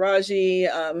gosh, Taraji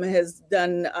has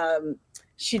done,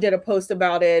 she did a post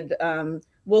about it.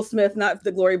 Will Smith, not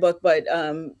the Glory book, but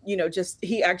you know, just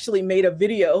he actually made a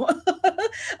video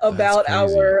about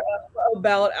our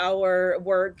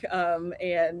work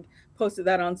and posted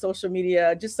that on social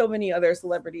media. Just so many other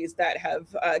celebrities that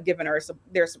have given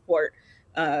their support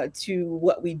to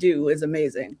what we do is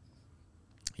amazing.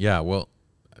 Yeah, well,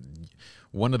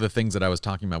 one of the things that I was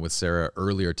talking about with Sarah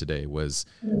earlier today was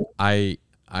I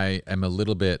am a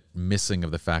little bit missing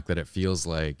of the fact that it feels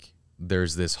like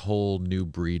there's this whole new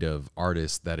breed of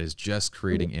artists that is just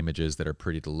creating images that are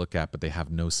pretty to look at, but they have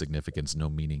no significance,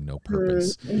 no meaning, no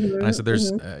purpose. And I said,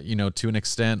 there's, you know, to an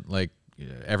extent, like,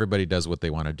 everybody does what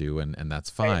they want to do, and that's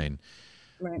fine.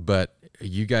 Right. But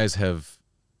you guys have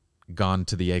gone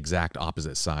to the exact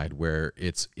opposite side, where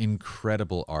it's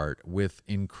incredible art with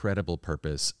incredible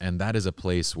purpose. And that is a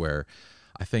place where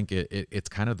I think it's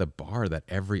kind of the bar that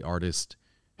every artist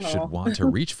should want to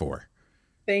reach for.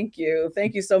 Thank you.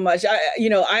 Thank you so much. You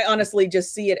know, I honestly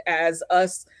just see it as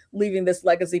us leaving this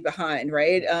legacy behind,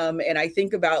 right? And I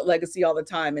think about legacy all the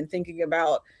time, and thinking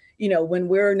about, you know, when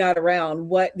we're not around,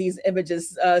 what these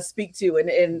images speak to,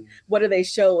 and what do they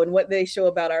show, and what they show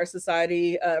about our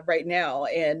society right now.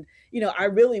 And, you know, I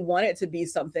really want it to be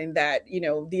something that, you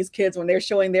know, these kids, when they're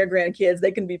showing their grandkids,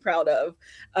 they can be proud of.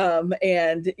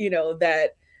 And, you know,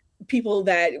 that people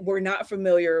that were not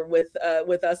familiar with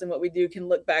us and what we do can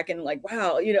look back and like,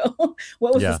 wow, you know,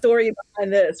 what was the story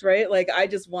behind this, right? Like, I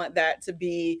just want that to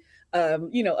be,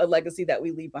 you know, a legacy that we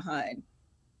leave behind.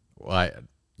 Well,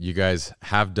 you guys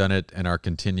have done it and are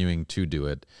continuing to do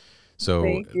it. So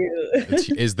thank you.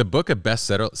 Is the book a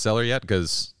bestseller yet?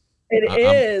 Because it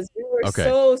is. We were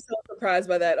so surprised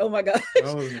by that. Oh my gosh.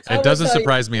 It doesn't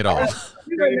surprise me at all.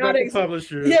 We were not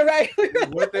publishers. Yeah, right.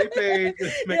 What they paid.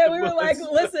 Yeah, we were like,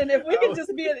 listen, if we could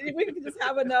just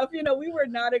have enough, you know, we were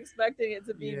not expecting it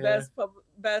to be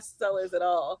best sellers at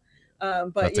all.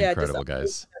 But that's incredible,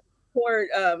 guys. Support,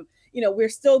 you know, we're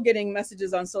still getting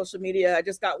messages on social media. I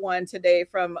just got one today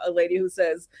from a lady who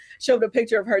showed a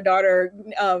picture of her daughter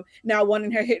now wanting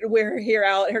her to wear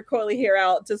her curly hair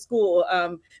out to school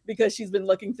because she's been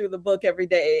looking through the book every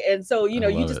day. And so, you know,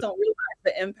 you just don't realize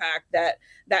the impact that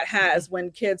has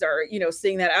when kids are, you know,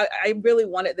 seeing that. I really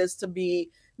wanted this to be,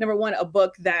 number one, a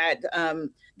book that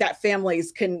that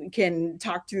families can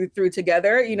talk through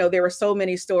together. You know, there were so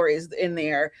many stories in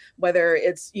there, whether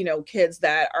it's, you know, kids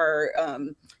that are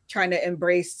trying to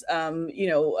embrace, you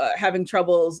know, having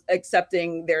troubles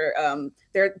accepting their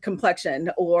complexion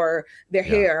or their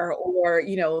hair, or,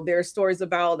 you know, there are stories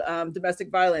about domestic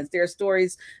violence. There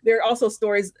are also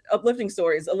stories, uplifting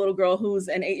stories. A little girl who's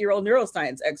an 8-year-old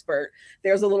neuroscience expert.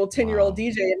 There's a little 10-year-old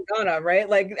DJ in Ghana, right?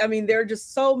 Like, I mean, there are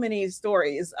just so many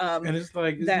stories. And it's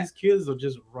like these kids are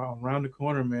just around the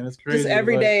corner, man. It's crazy. Just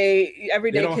everyday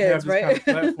kids, right?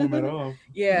 Kind of platform at all.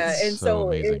 Yeah, and so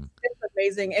amazing. It's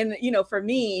amazing. And, you know, for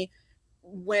me,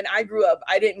 when I grew up,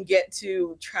 I didn't get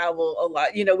to travel a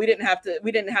lot. You know, we didn't have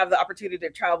the opportunity to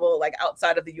travel like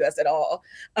outside of the US at all.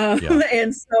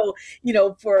 And so, you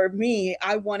know, for me,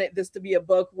 I wanted this to be a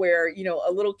book where, you know,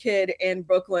 a little kid in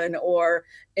Brooklyn or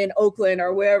in Oakland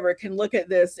or wherever can look at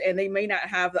this, and they may not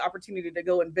have the opportunity to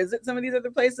go and visit some of these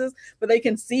other places, but they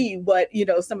can see what, you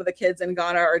know, some of the kids in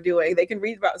Ghana are doing. They can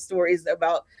read about stories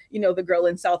about, you know, the girl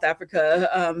in South Africa,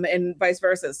 and vice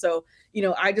versa. So, you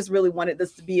know, I just really wanted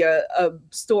this to be a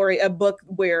story, a book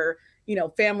where, you know,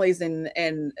 families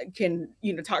and can,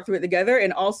 you know, talk through it together,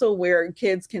 and also where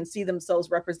kids can see themselves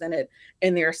represented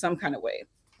in there some kind of way.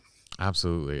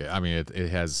 Absolutely. I mean, it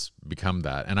has become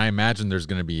that. And I imagine there's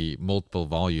going to be multiple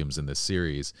volumes in this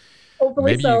series.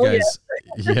 Hopefully maybe so, you guys,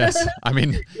 yes. I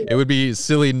mean, it would be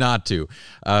silly not to.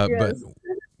 But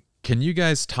can you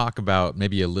guys talk about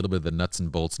maybe a little bit of the nuts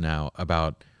and bolts now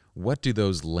about what do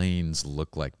those lanes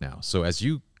look like now? So as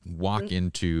you walk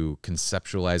into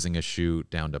conceptualizing a shoot,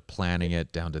 down to planning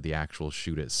it, down to the actual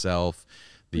shoot itself,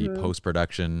 the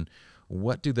post-production,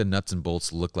 what do the nuts and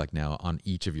bolts look like now on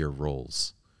each of your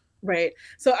roles? Right.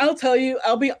 So I'll tell you,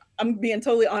 I'm being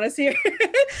totally honest here,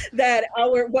 that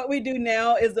what we do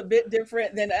now is a bit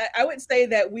different than I would say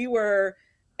that we were,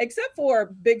 except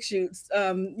for big shoots.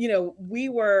 You know, we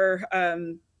were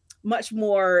much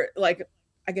more like,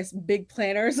 I guess, big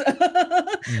planners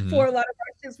for a lot of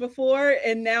our shoots before.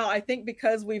 And now I think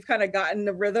because we've kind of gotten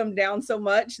the rhythm down so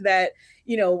much that,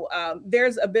 you know,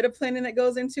 there's a bit of planning that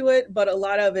goes into it, but a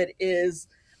lot of it is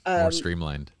more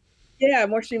streamlined. Yeah,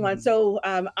 more streamlined. So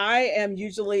I am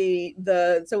usually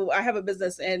so I have a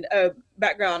business and a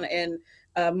background in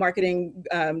marketing,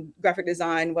 graphic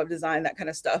design, web design, that kind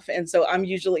of stuff. And so I'm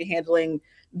usually handling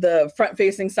the front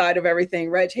facing side of everything.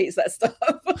 Reg hates that stuff.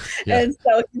 And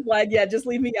so he's like, yeah, just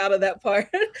leave me out of that part.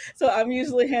 So I'm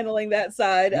usually handling that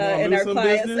side and our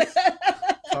clients.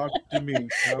 Talk to me.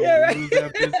 I will lose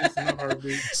that business in a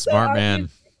heartbeat. Smart man.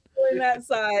 That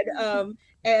side.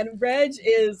 And Reg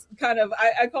is kind of,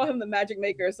 I call him the magic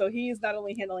maker. So he's not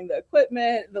only handling the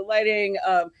equipment, the lighting,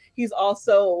 he's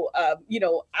also, you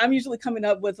know, I'm usually coming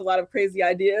up with a lot of crazy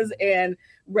ideas, and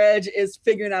Reg is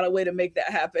figuring out a way to make that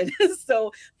happen.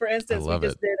 So for instance, we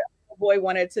just did, a boy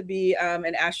wanted to be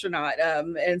an astronaut.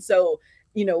 And so,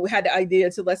 you know, we had the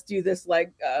idea to let's do this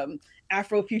like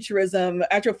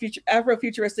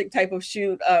Afrofuturistic type of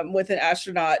shoot with an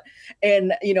astronaut,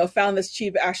 and, you know, found this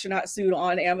cheap astronaut suit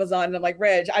on Amazon. And I'm like,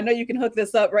 Reg, I know you can hook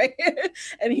this up, right?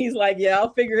 And he's like, yeah,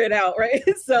 I'll figure it out, right?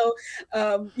 So,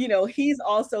 you know, he's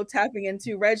also tapping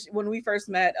into Reg. When we first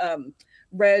met,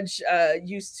 Reg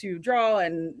used to draw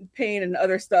and paint and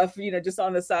other stuff, you know, just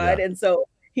on the side. And so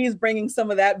he's bringing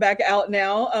some of that back out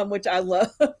now, which I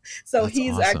love. So that's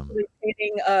he's awesome. actually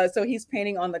painting. So he's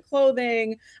painting on the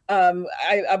clothing.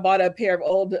 I bought a pair of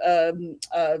old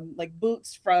like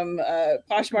boots from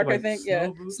Poshmark, like I think.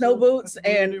 Snow boots.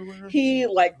 And he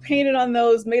like painted on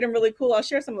those, made them really cool. I'll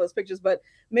share some of those pictures, but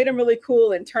made them really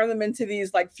cool and turned them into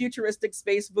these like futuristic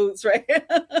space boots, right?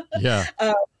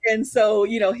 And so,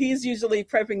 you know, he's usually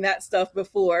prepping that stuff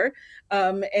before.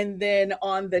 And then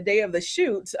on the day of the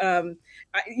shoot,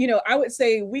 you know, I would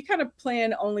say we kind of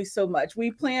plan only so much.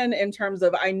 We plan in terms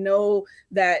of, I know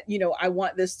that, you know, I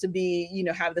want this to be, you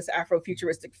know, have this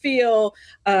Afrofuturistic feel.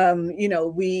 You know,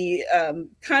 we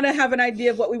kind of have an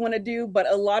idea of what we want to do,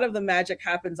 but a lot of the magic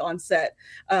happens on set.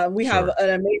 We have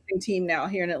an amazing team now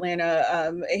here in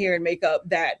Atlanta, here in makeup,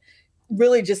 that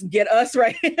really just get us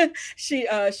right.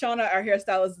 Shauna, our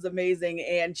hairstylist, is amazing,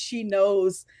 and she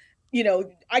knows, you know,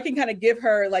 I can kind of give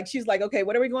her, like, she's like, okay,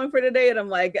 what are we going for today? And I'm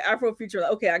like, Afrofuture.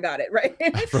 Okay, I got it, right?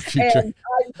 And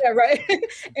right.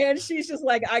 And she's just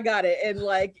like, I got it. And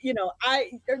like, you know,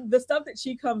 the stuff that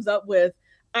she comes up with,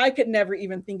 I could never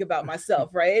even think about myself,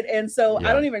 right? And so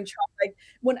I don't even try. Like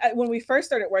when we first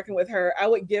started working with her, I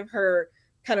would give her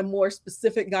kind of more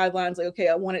specific guidelines, like, okay,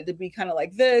 I want it to be kind of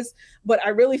like this, but I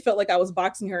really felt like I was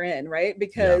boxing her in, right?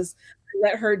 Because I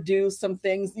let her do some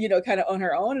things, you know, kind of on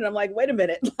her own. And I'm like, wait a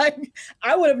minute, like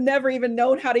I would have never even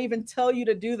known how to even tell you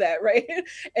to do that, right?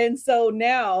 And so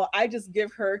now I just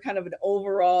give her kind of an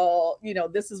overall, you know,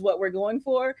 this is what we're going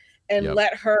for, and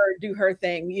let her do her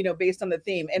thing, you know, based on the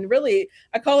theme. And really,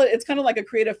 I call it's kind of like a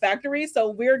creative factory. So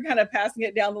we're kind of passing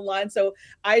it down the line. So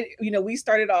you know, we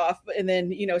started off, and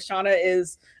then, you know, Shauna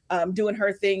is doing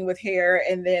her thing with hair,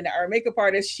 and then our makeup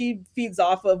artist, she feeds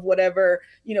off of whatever,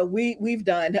 you know, we've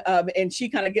done, and she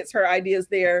kind of gets her ideas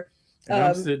there. And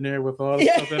I'm sitting there with all the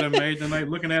stuff that I made tonight,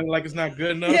 looking at it like it's not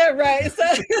good enough. Yeah, right.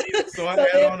 So I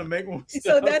add on to make one.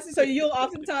 So you'll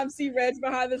oftentimes see Reg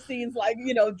behind the scenes, like,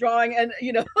 you know, drawing and,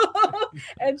 you know,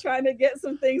 and trying to get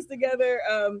some things together.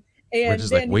 And we're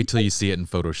just like, wait till you see it in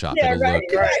Photoshop. Yeah, It'll right,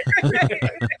 look.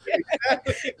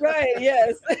 right,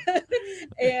 yes.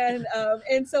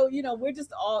 And so, you know, we're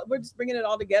just bringing it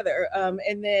all together.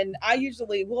 And then I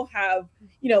usually will have,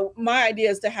 you know, my idea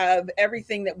is to have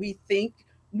everything that we think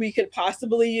we could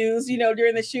possibly use, you know,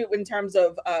 during the shoot in terms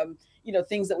of, you know,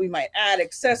 things that we might add,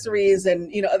 accessories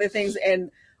and, you know, other things.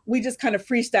 And we just kind of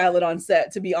freestyle it on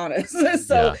set, to be honest.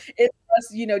 So it's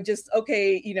us, you know, just,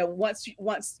 okay, you know, once,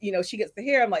 you know, she gets the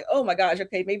hair, I'm like, oh my gosh,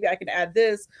 okay, maybe I can add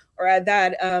this or add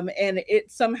that. And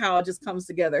it somehow just comes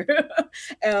together.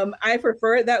 I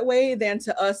prefer it that way than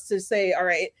to us to say, all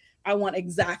right, I want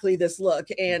exactly this look.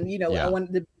 And, you know, I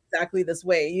want it to be exactly this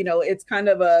way. You know, it's kind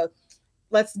of a,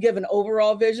 let's give an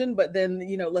overall vision, but then,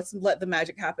 you know, let's let the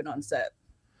magic happen on set.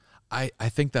 I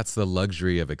think that's the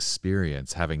luxury of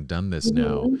experience, having done this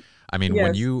now. I mean,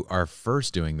 when you are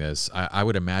first doing this, I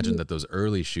would imagine that those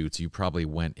early shoots, you probably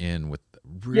went in with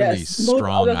really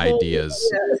strong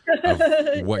ideas of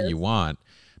what you want.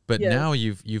 But now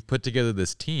you've put together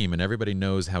this team and everybody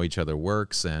knows how each other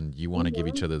works, and you want to give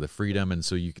each other the freedom. And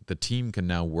so the team can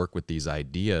now work with these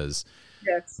ideas.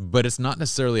 But it's not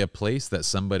necessarily a place that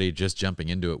somebody just jumping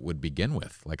into it would begin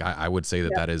with. Like I would say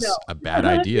that is a bad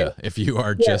idea if you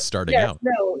are just starting out.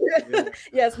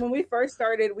 Yes, when we first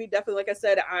started, we definitely, like I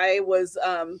said, I was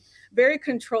very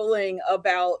controlling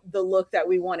about the look that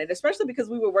we wanted, especially because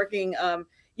we were working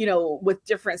you know, with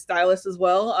different stylists as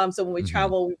well. So when we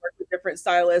travel, we work with different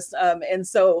stylists. And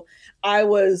so I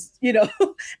was, you know,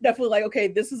 definitely like, okay,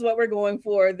 this is what we're going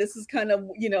for. This is kind of,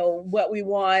 you know, what we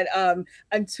want,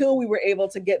 until we were able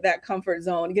to get into that comfort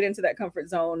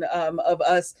zone of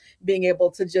us being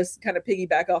able to just kind of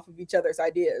piggyback off of each other's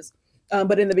ideas.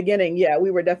 But in the beginning,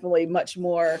 we were definitely much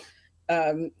more,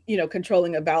 you know,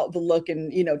 controlling about the look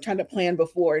and, you know, trying to plan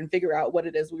before and figure out what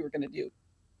it is we were going to do.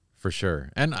 For sure.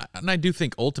 And I do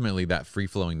think ultimately that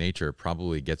free-flowing nature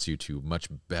probably gets you to much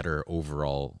better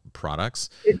overall products.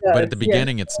 But at the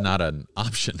beginning, it's not an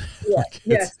option. You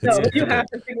have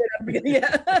to figure it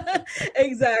out.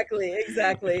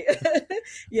 Exactly.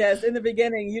 Yes, in the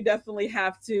beginning, you definitely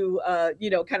have to,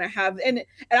 you know, kind of have, and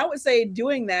I would say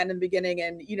doing that in the beginning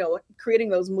and, you know, creating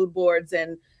those mood boards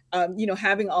and, you know,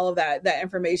 having all of that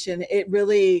information, it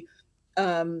really,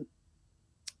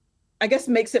 I guess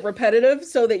makes it repetitive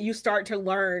so that you start to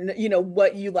learn, you know,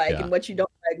 what you like and what you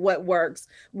don't like, what works,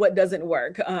 what doesn't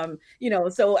work. You know,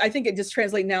 so I think it just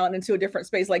translates now into a different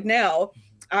space. Like now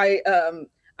I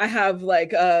have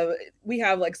like, we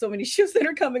have like so many shoots that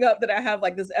are coming up that I have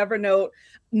like this Evernote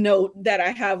note that I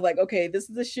have like, okay, this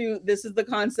is the shoot, this is the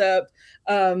concept.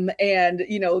 And,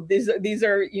 you know, these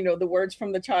are, you know, the words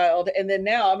from the child. And then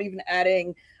now I'm even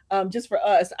adding, just for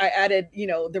us, I added, you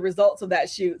know, the results of that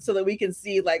shoot so that we can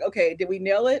see like, okay, did we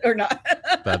nail it or not?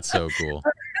 That's so cool.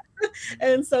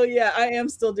 And so, yeah, I am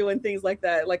still doing things like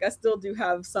that. Like I still do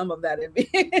have some of that in me.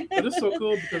 But it's so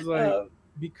cool because like,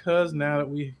 because now that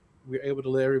we're able to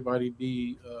let everybody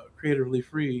be creatively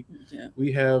free, we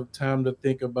have time to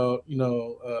think about, you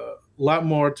know, a lot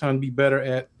more time to be better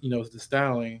at, you know, the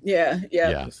styling.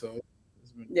 So,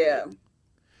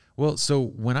 well, so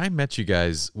when I met you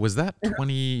guys, was that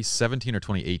 2017 or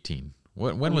 2018?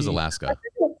 When was Alaska? I think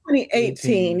it was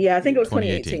 2018. Yeah, I think it was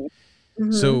 2018.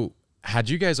 So had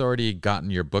you guys already gotten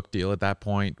your book deal at that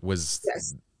point?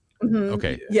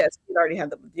 Okay. Yes, we already had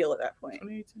the deal at that point.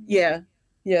 2018?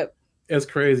 Yep. It's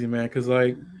crazy, man, because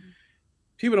like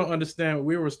people don't understand.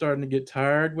 We were starting to get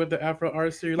tired with the Afro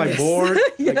Art series, like bored,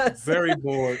 like very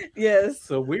bored.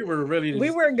 So we were really, we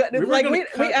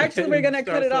actually were gonna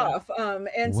cut it off.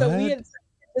 And so we had,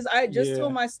 I just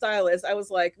told my stylist, I was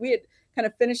like, we had kind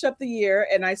of finished up the year,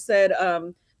 and I said,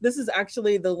 this is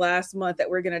actually the last month that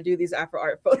we're gonna do these Afro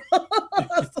Art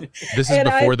photos. This is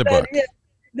before the book.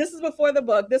 This is before the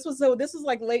book. This was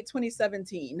like late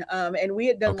 2017. And we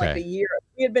had done like a year.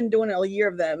 We had been doing a year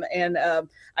of them. And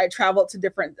I traveled to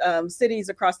different cities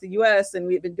across the US, and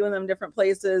we had been doing them in different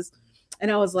places. And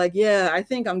I was like, yeah, I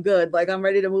think I'm good. Like I'm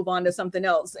ready to move on to something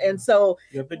else. And so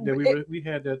I think that we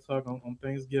had that talk on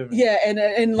Thanksgiving. Yeah.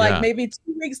 And like maybe 2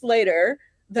 weeks later,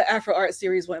 the Afro Art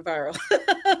series went viral.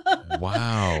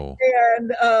 Wow.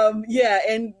 And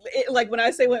and like when I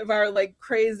say went viral, like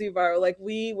crazy viral, like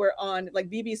we were on, like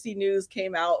BBC News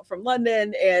came out from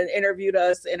London and interviewed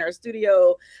us in our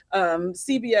studio,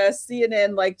 CBS,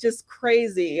 CNN, like just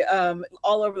crazy,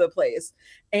 all over the place.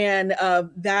 And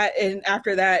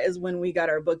after that is when we got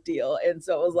our book deal. And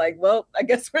so it was like, well, I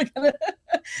guess we're gonna.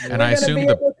 And I assume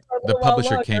the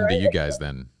publisher came to you guys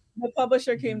then. The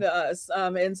publisher came to us.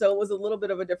 And so it was a little bit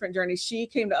of a different journey. She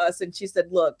came to us and she said,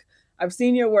 look, I've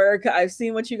seen your work. I've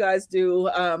seen what you guys do.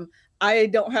 I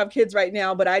don't have kids right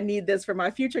now, but I need this for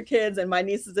my future kids and my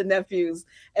nieces and nephews.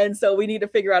 And so we need to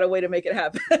figure out a way to make it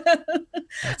happen.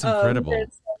 That's incredible.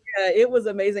 Yeah, it was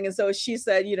amazing. And so she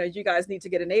said, you know, you guys need to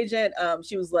get an agent.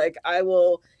 She was like, I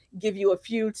will give you a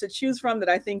few to choose from that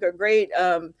I think are great.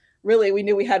 Really, we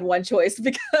knew we had one choice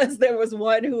because there was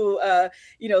one who,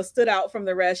 you know, stood out from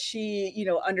the rest. She, you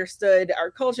know, understood our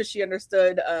culture. She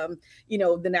understood, you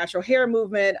know, the natural hair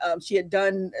movement. She had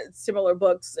done similar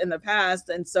books in the past.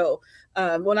 And so,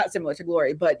 well, not similar to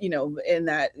Glory, but, you know, in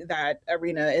that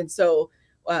arena. And so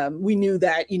we knew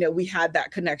that, you know, we had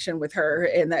that connection with her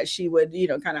and that she would, you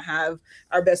know, kind of have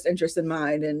our best interest in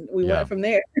mind. And we went from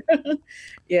there.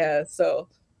 Yeah. So.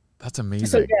 That's amazing.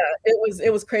 So yeah,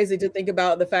 it was crazy to think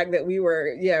about the fact that we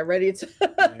were ready to,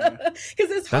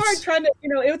 because it's hard trying to, you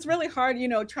know, it's really hard, you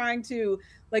know, trying to,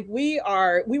 like, we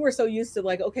were so used to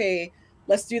like, okay,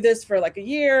 let's do this for like a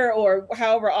year or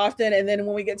however often, and then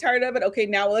when we get tired of it, okay,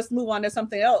 now let's move on to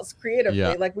something else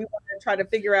creatively. Like we want to try to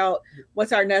figure out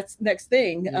what's our next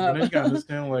thing. You gotta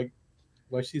understand, like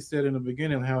she said in the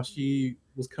beginning, how she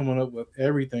was coming up with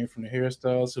everything from the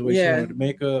hairstyles to the way she wanted to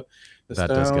make up. That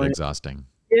does get exhausting.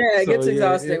 Yeah, it gets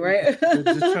exhausting, right?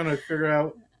 Just trying to figure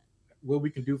out what we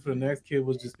can do for the next kid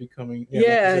was just becoming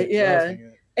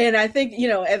And I think, you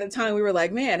know, at the time we were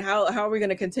like, man, how are we going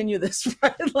to continue this?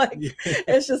 Right? Like,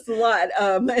 it's just a lot.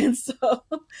 And so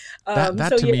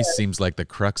that to me seems like the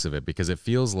crux of it, because it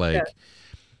feels like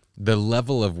the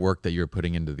level of work that you're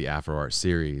putting into the Afro Art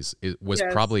series was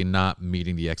probably not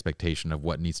meeting the expectation of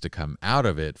what needs to come out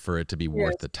of it for it to be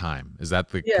worth the time. Is that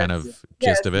the kind of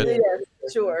gist of it? Yes.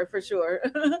 For sure.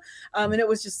 And it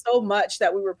was just so much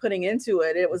that we were putting into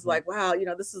it. It was like, wow, you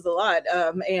know, this is a lot.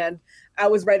 And I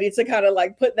was ready to kind of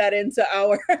like put that into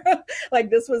our, like,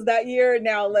 this was that year.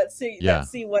 Now let's see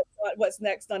what's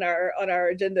next on our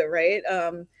agenda. Right.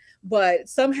 But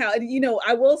somehow, you know,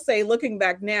 I will say, looking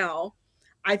back now,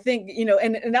 I think, you know,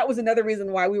 and that was another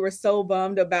reason why we were so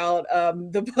bummed about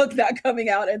the book not coming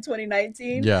out in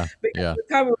 2019. Because at the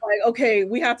time we were like, okay,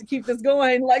 we have to keep this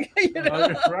going, like, you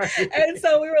know. And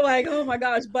so we were like, oh my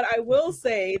gosh. But I will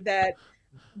say that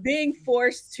being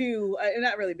forced to,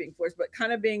 not really being forced, but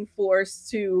kind of being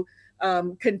forced to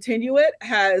continue it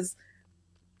has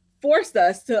forced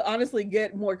us to honestly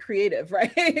get more creative,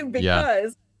 right?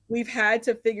 Because we've had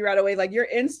to figure out a way, like, you're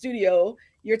in studio,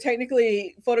 you're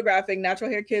technically photographing natural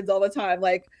hair kids all the time.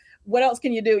 Like, what else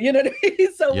can you do? You know what I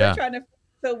mean? So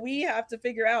we have to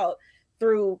figure out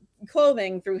through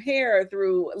clothing, through hair,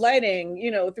 through lighting, you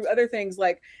know, through other things,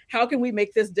 like, how can we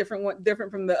make this different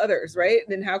from the others, right?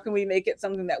 And how can we make it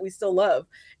something that we still love?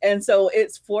 And so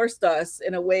it's forced us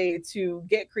in a way to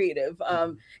get creative,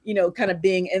 you know, kind of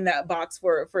being in that box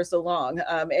for so long.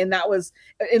 And that was,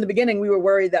 in the beginning, we were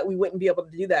worried that we wouldn't be able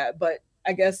to do that, but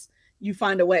I guess you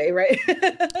find a way, right?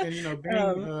 And, you know,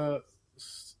 being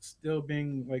still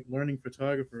being like learning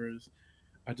photographers,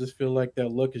 I just feel like that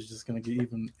look is just going to get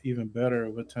even better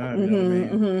over time. You know what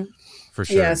I mean? For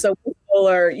sure. Yeah. So people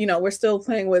are, you know, we're still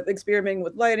experimenting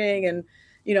with lighting and,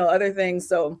 you know, other things.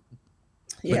 So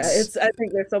I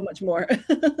think there's so much more.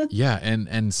 Yeah.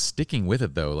 And sticking with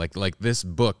it though, like this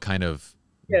book kind of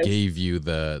gave you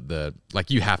the like,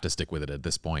 you have to stick with it at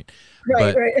this point.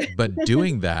 But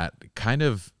doing that kind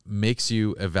of makes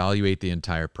you evaluate the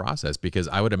entire process, because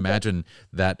I would imagine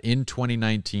that in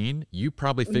 2019 you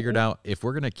probably figured out, if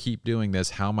we're going to keep doing this,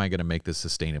 how am I going to make this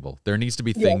sustainable? There needs to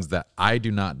be things that I do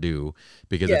not do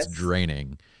because it's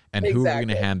draining, and who are we going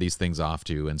to hand these things off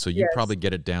to? And so you probably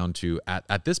get it down to,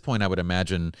 at this point, I would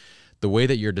imagine the way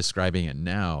that you're describing it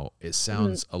now, it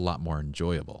sounds a lot more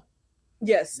enjoyable.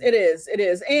 Yes, it is. It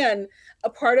is. And a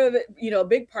part of it, you know, a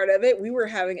big part of it, we were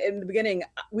having in the beginning,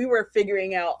 we were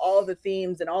figuring out all the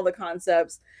themes and all the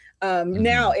concepts.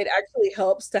 Now it actually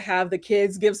helps to have the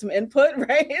kids give some input,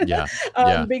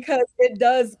 right? Because it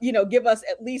does, you know, give us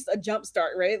at least a jump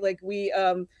start, right? Like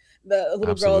the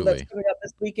little girl that's coming up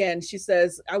this weekend, she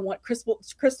says, I want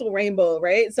crystal rainbow,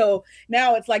 right? So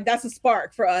now it's like, that's a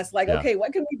spark for us. Like, okay,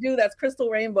 what can we do that's crystal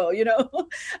rainbow, you know?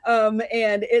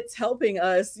 And it's helping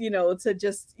us, you know, to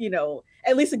just, you know,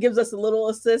 at least it gives us a little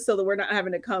assist so that we're not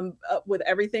having to come up with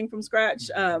everything from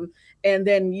scratch. And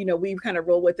then, you know, we kind of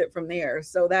roll with it from there.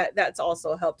 So that's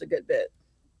also helped a good bit.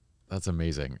 That's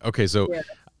amazing. Okay. So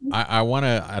I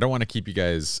don't want to keep you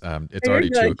guys. It's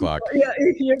already 2 o'clock. Yeah,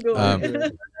 you're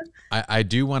going. I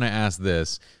do want to ask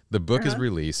this. The book is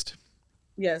released.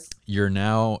 Yes. You're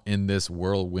now in this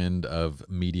whirlwind of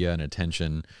media and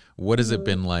attention. What has it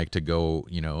been like to go,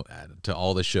 you know, to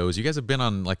all the shows? You guys have been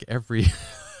on like every,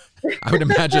 I would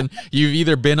imagine you've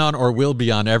either been on or will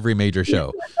be on every major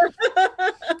show.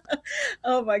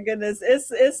 Oh my goodness,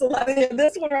 it's a lot.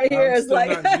 This one right here is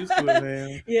like, not used to it,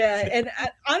 man. Yeah, and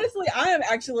honestly, I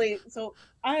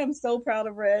am so proud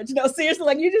of Reg. No, seriously,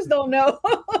 like you just don't know.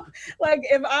 Like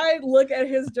if I look at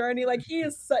his journey, like he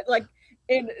is such like,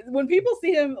 and when people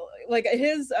see him, like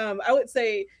his, I would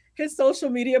say his social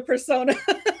media persona.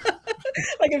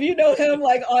 Like if you know him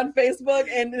like on Facebook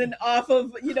and then off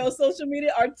of, you know, social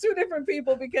media are two different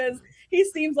people, because he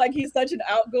seems like he's such an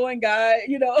outgoing guy,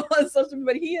 you know, on social media,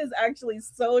 but he is actually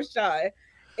so shy.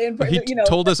 And he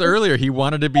told us earlier he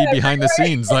wanted to be behind the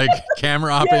scenes, like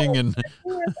camera hopping, and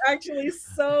he is actually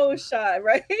so shy,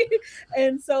 right?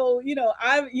 And so, you know,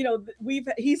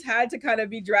 he's had to kind of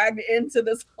be dragged into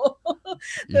this whole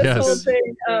whole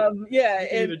thing. And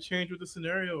either change with the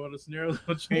scenario, or the scenario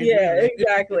will change. Yeah,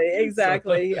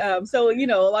 exactly. So, you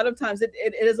know, a lot of times it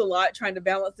is a lot trying to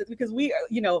balance it, because we,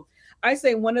 you know, I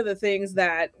say one of the things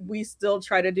that we still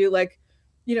try to do, like,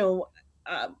 you know,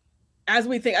 as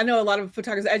we think, I know a lot of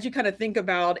photographers, as you kind of think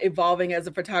about evolving as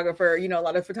a photographer, you know, a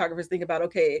lot of photographers think about,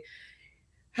 okay,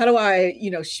 how do I,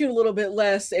 you know, shoot a little bit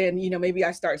less? And, you know, maybe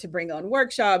I start to bring on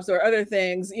workshops or other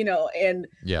things, you know, and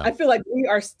I feel like we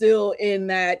are still in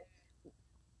that.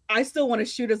 I still want to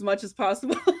shoot as much as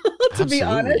possible, to be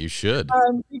honest. You should.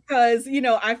 Because, you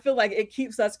know, I feel like it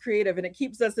keeps us creative and it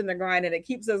keeps us in the grind and it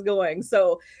keeps us going.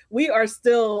 So we are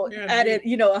still at it,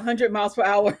 you know, 100 miles per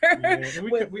hour.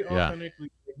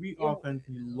 We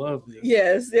authentically love this.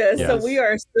 Yes. So we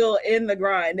are still in the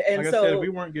grind. And like so I said, if we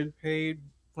weren't getting paid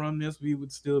from this, we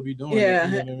would still be doing it. You know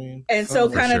what I mean? And so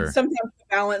kind of sometimes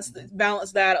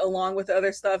balance that along with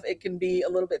other stuff, it can be a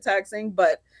little bit taxing,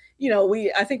 but you know,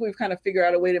 I think we've kind of figured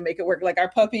out a way to make it work. Like our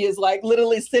puppy is like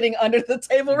literally sitting under the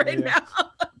table right now.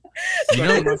 You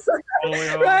know,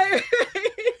 right?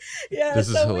 This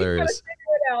is hilarious.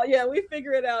 We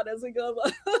figure it out as we go.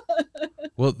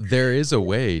 Well, there is a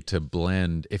way to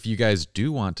blend. If you guys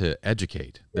do want to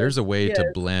educate, there's a way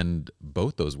to blend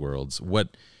both those worlds.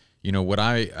 What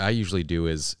I usually do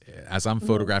is, as I'm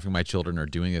photographing my children or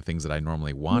doing the things that I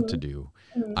normally want to do,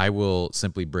 I will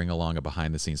simply bring along a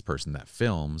behind the scenes person that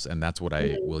films, and that's what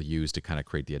I will use to kind of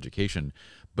create the education.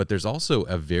 But there's also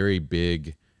a very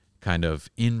big kind of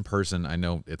in-person, I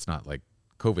know it's not like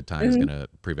COVID time is going to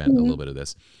prevent a little bit of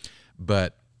this,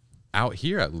 but out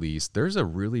here at least, there's a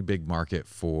really big market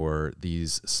for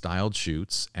these styled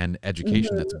shoots and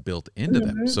education that's built into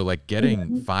them. So like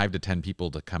getting 5 to 10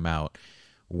 people to come out,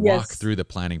 walk through the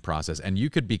planning process, and you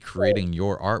could be creating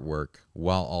your artwork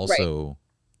while also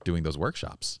doing those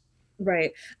workshops.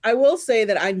 Right. I will say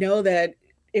that I know that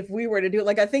if we were to do it,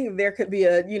 like, I think there could be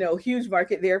a, you know, huge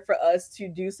market there for us to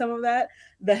do some of that.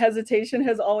 The hesitation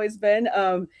has always been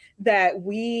that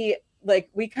we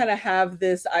kind of have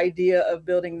this idea of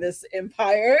building this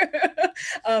empire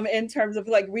in terms of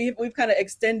like, we've kind of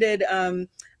extended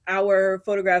our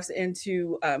photographs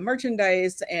into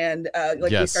merchandise, and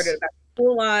we started a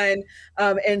full line,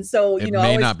 and so it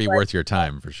may not be worth your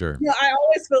time for sure. You know, I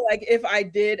always feel like if I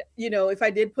did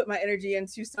put my energy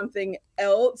into something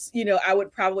else, you know, I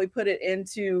would probably put it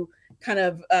into kind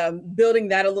of building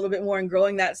that a little bit more and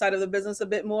growing that side of the business a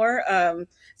bit more,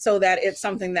 so that it's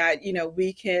something that, you know,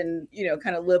 we can, you know,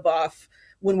 kind of live off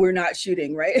when we're not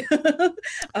shooting, right?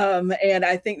 And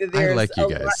I think that there's a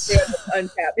lot there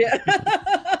untapped.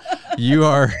 You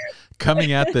are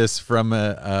coming at this from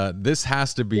this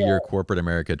has to be your corporate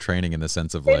America training, in the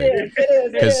sense of like,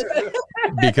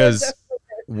 because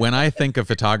when I think of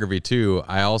photography too,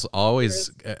 I also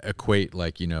always equate,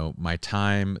 like, you know, my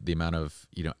time, the amount of,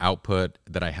 you know, output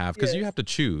that I have, because you have to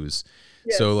choose.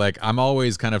 So like, I'm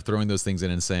always kind of throwing those things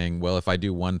in and saying, well, if I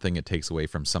do one thing, it takes away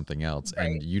from something else.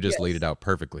 And you just laid it out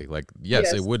perfectly. Like,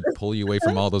 it would pull you away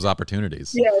from all those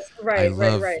opportunities. I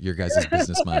love your guys'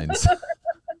 business minds.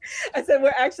 I said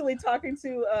we're actually talking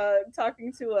to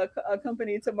a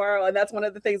company tomorrow, and that's one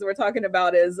of the things we're talking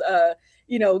about is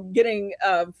you know, getting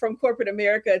from corporate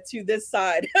America to this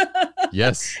side.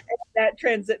 Yes.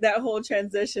 that whole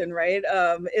transition, right?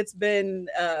 It's been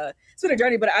a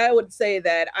journey, but I would say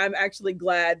that I'm actually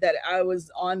glad that I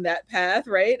was on that path,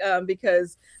 right?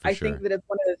 Because I think that it's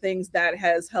one of the things that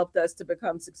has helped us to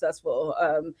become successful,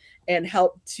 and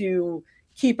help to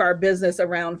keep our business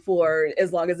around for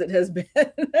as long as it has been,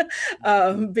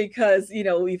 because, you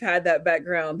know, we've had that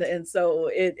background. And so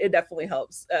it definitely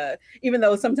helps, even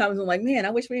though sometimes I'm like, man, I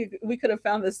wish we could have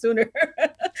found this sooner.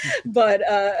 But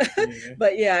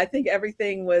yeah, I think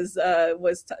everything was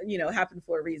you know, happened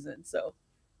for a reason. So.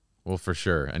 Well, for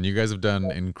sure. And you guys have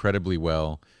done incredibly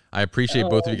well. I appreciate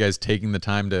both of you guys taking the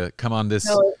time to come on this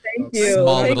small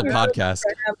little podcast.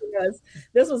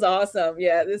 This was awesome.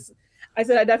 Yeah, I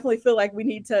said, I definitely feel like we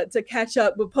need to catch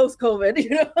up with post-COVID, you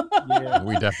know? Yeah,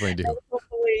 we definitely do.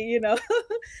 Hopefully, you know,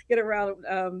 get around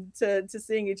to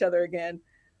seeing each other again.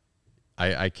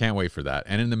 I can't wait for that.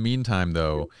 And in the meantime,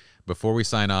 though, before we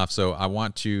sign off, so I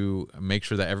want to make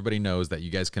sure that everybody knows that you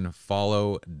guys can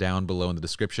follow down below in the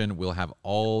description. We'll have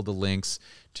all the links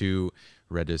to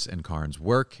Regis and Kahran's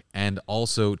work and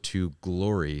also to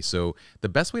Glory. So the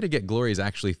best way to get Glory is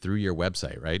actually through your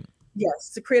website, right?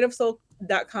 Yes, the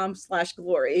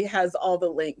creativesoul.com/glory has all the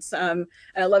links. And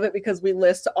I love it because we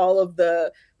list all of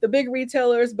the big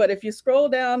retailers, but if you scroll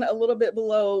down a little bit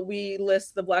below, we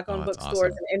list the Black-owned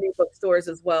bookstores and indie bookstores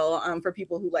as well, for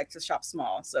people who like to shop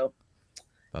small. So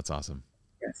that's awesome.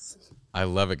 Yes. I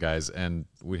love it, guys. And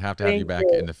we have to have you back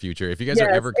in the future. If you guys are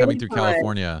ever coming through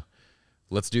California,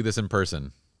 let's do this in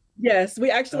person. Yes, we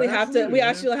actually have to. We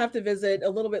actually have to visit a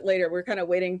little bit later. We're kind of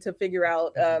waiting to figure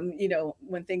out, you know,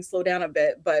 when things slow down a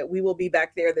bit. But we will be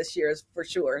back there this year for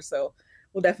sure. So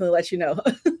we'll definitely let you know.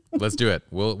 Let's do it.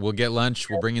 We'll get lunch.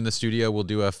 We'll bring in the studio. We'll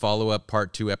do a follow-up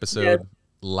part 2 episode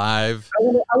live.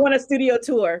 I want a studio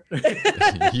tour.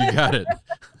 You got it.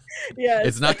 Yes.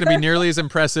 It's not going to be nearly as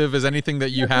impressive as anything that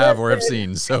you have or have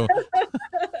seen. So.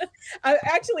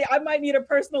 I might need a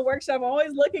personal workshop. I'm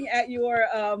always looking at your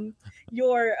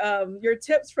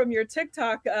tips from your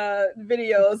TikTok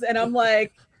videos, and I'm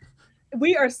like,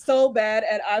 we are so bad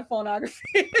at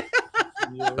iPhoneography.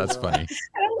 That's funny.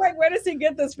 And I'm like, where does he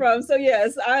get this from? So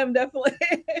yes, I am definitely.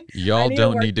 Y'all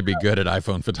don't need to be good at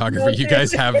iPhone photography. You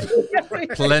guys have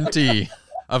plenty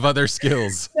of other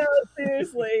skills. No,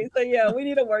 seriously. So yeah, we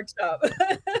need a workshop.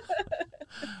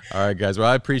 All right, guys. Well,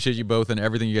 I appreciate you both, and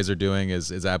everything you guys are doing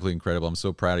is absolutely incredible. I'm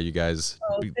so proud of you guys.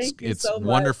 Oh, it's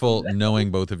wonderful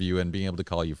knowing both of you and being able to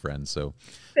call you friends. So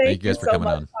thank you guys for coming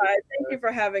on. Thank you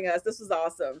for having us. This was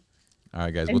awesome. All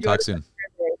right, guys. We'll talk soon.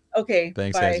 Okay.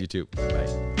 Thanks, guys. You too.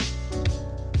 Bye.